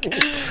fuck?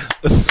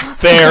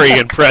 Very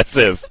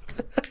impressive.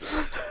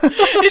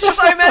 It's just,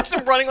 I imagine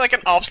him running like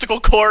an obstacle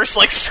course,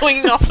 like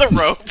swinging off the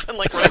rope and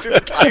like running through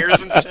the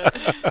tires and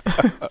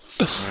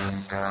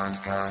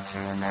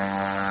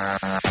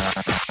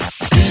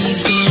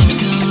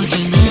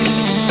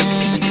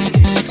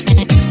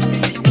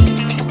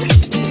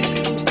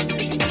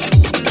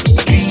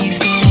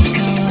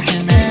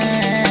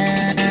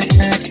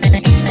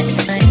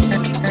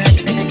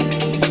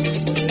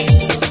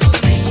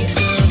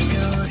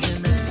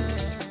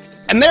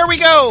And there we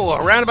go.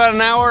 Around about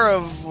an hour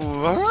of.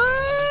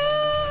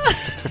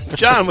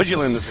 John, what'd you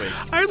learn this week?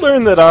 I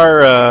learned that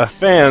our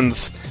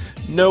fans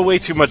know way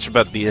too much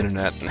about the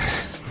internet.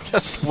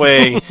 Just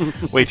way too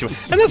much.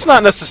 And that's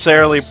not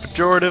necessarily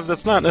pejorative.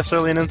 That's not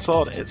necessarily an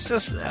insult. It's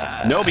just...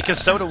 No,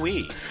 because so do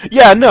we.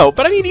 Yeah, no.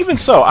 But I mean, even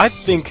so, I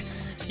think...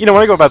 You know,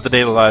 when I go about the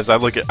daily lives, I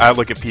look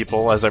at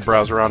people as I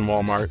browse around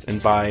Walmart and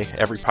buy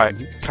every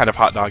kind of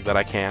hot dog that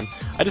I can.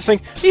 I just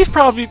think these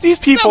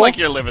people... Not like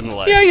you're living the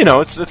life. Yeah, you know,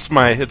 it's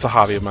a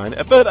hobby of mine.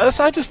 But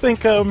I just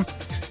think,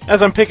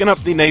 as I'm picking up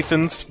the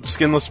Nathan's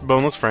Skinless,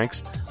 Boneless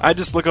Franks, I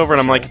just look over and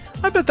I'm like,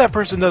 I bet that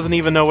person doesn't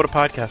even know what a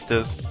podcast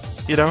is.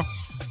 You know?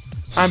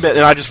 And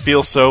I just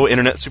feel so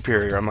internet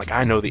superior. I'm like,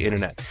 I know the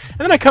internet. And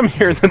then I come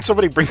here and then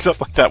somebody brings up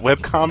like that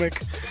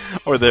webcomic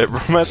or the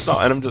romance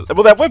novel, and I'm just,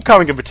 well, that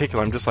webcomic in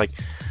particular, I'm just like,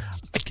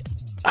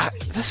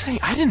 this thing,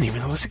 I didn't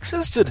even know this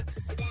existed.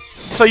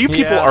 So you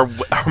people are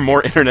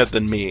more internet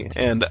than me,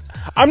 and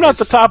I'm not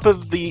the top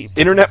of the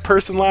internet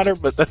person ladder,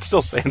 but that's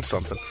still saying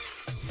something.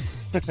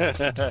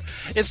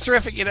 It's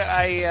terrific. You know,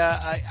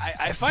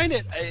 I find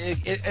it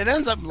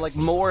ends up like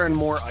more and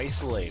more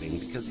isolating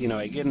because, you know,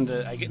 I get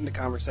into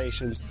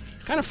conversations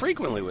kind of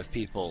frequently with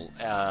people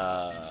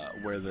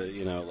where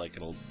like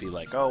it'll be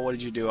like, oh, what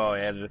did you do? Oh,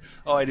 I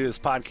do this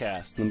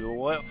podcast. And they'll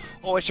go,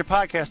 what's your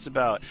podcast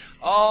about?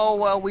 Oh,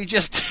 well, we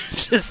just did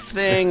this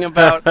thing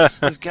about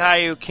this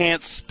guy who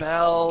can't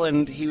spell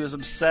and he was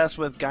obsessed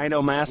with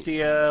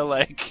gynomastia,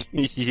 like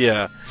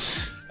yeah.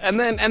 And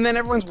then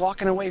everyone's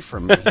walking away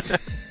from me.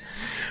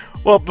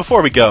 Well,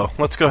 before we go,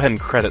 let's go ahead and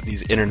credit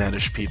these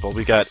internetish people.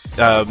 We got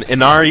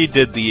Inari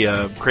did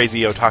the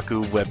crazy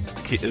otaku web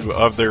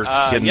of their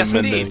kid yes,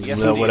 and indeed.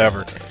 Yes,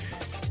 whatever.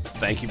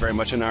 Thank you very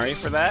much, Inari,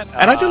 for that.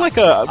 And I do like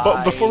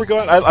before we go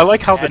on, I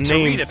like how the names.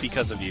 To read it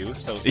because of you.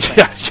 So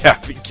yeah,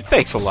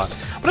 thanks a lot.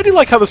 But I do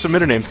like how the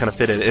submitter names kind of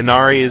fit it.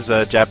 Inari is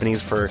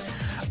Japanese for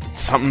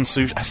something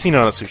sushi. I've seen it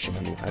on a sushi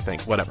menu, I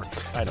think. Whatever.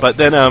 But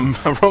then a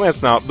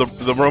romance novel,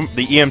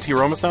 the EMT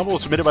romance novel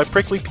was submitted by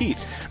Prickly Pete.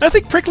 And I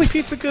think Prickly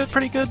Pete's a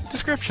pretty good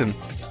description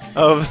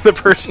of the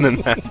person in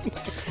that.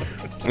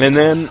 And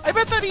then I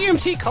bet that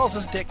EMT calls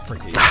his dick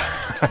Prickly.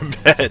 I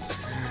bet.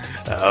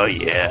 Oh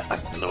yeah, I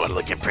don't want to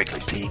look at Prickly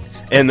Pete.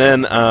 And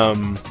then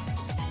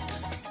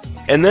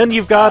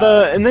you've got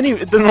then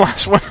the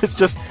last one is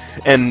just,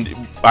 and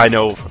I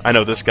know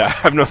this guy.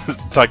 I've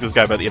talked to this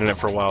guy about the internet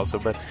for a while.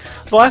 But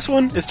the last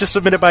one is just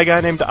submitted by a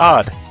guy named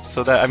Odd.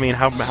 So that, I mean,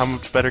 how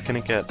much better can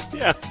it get?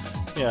 Yeah.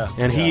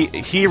 And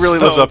he really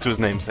lives up to his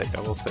namesake.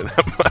 I will say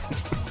that much.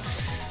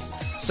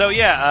 So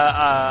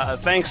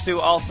thanks to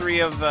all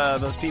three of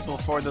those people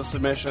for those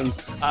submissions.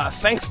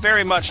 Thanks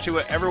very much to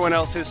everyone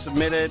else who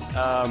submitted.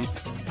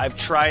 I've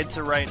tried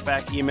to write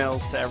back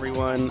emails to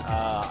everyone.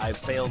 I've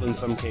failed in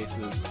some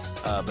cases,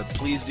 but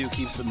please do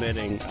keep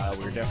submitting.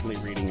 We're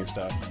definitely reading your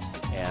stuff,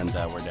 and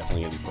we're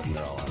definitely going to be putting it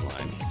all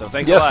online. So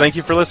thanks a lot. Yes, thank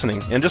you for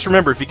listening. And just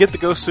remember, if you get the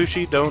ghost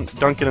sushi, don't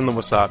dunk it in the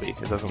wasabi.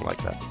 It doesn't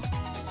like that.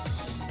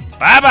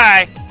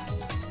 Bye-bye!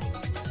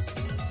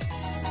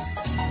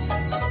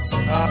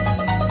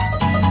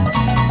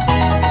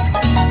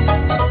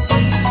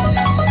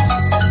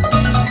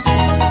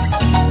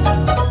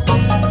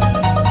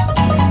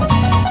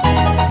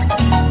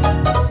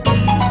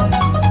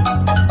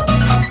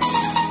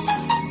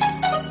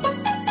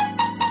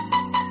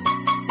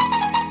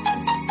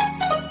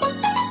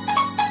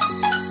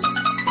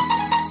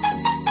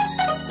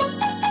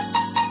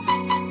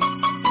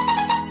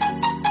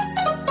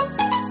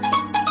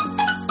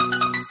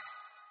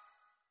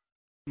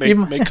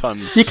 Macon.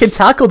 You can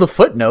tackle the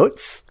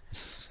footnotes.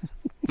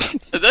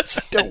 That's.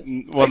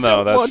 Well,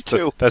 no, want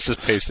to. that's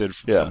just pasted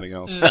from something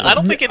else. I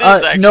don't think it is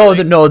actually. No.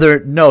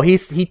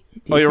 He.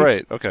 Oh, you're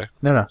right. Okay.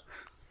 No.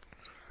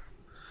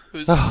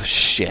 Oh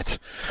shit!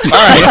 All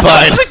right,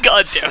 fine.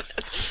 God damn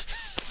it!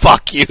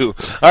 Fuck you.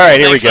 All right,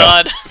 here Thanks, we go.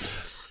 Odd.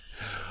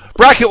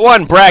 Bracket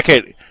 1,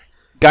 bracket.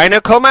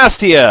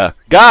 Gynecomastia.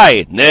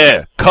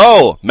 Gynecomastia.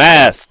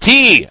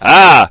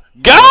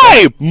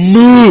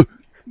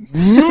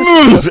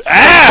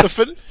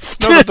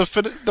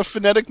 The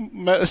phonetic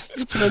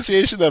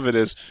pronunciation of it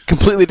is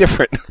Completely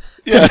different.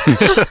 yeah.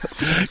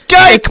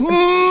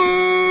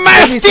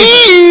 Gynecomastia.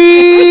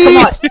 Come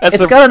on, That's it's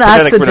the got an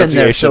phonetic accent in there,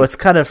 pronunciation. so it's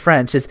kind of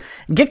French. It's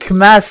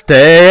Gikmaste.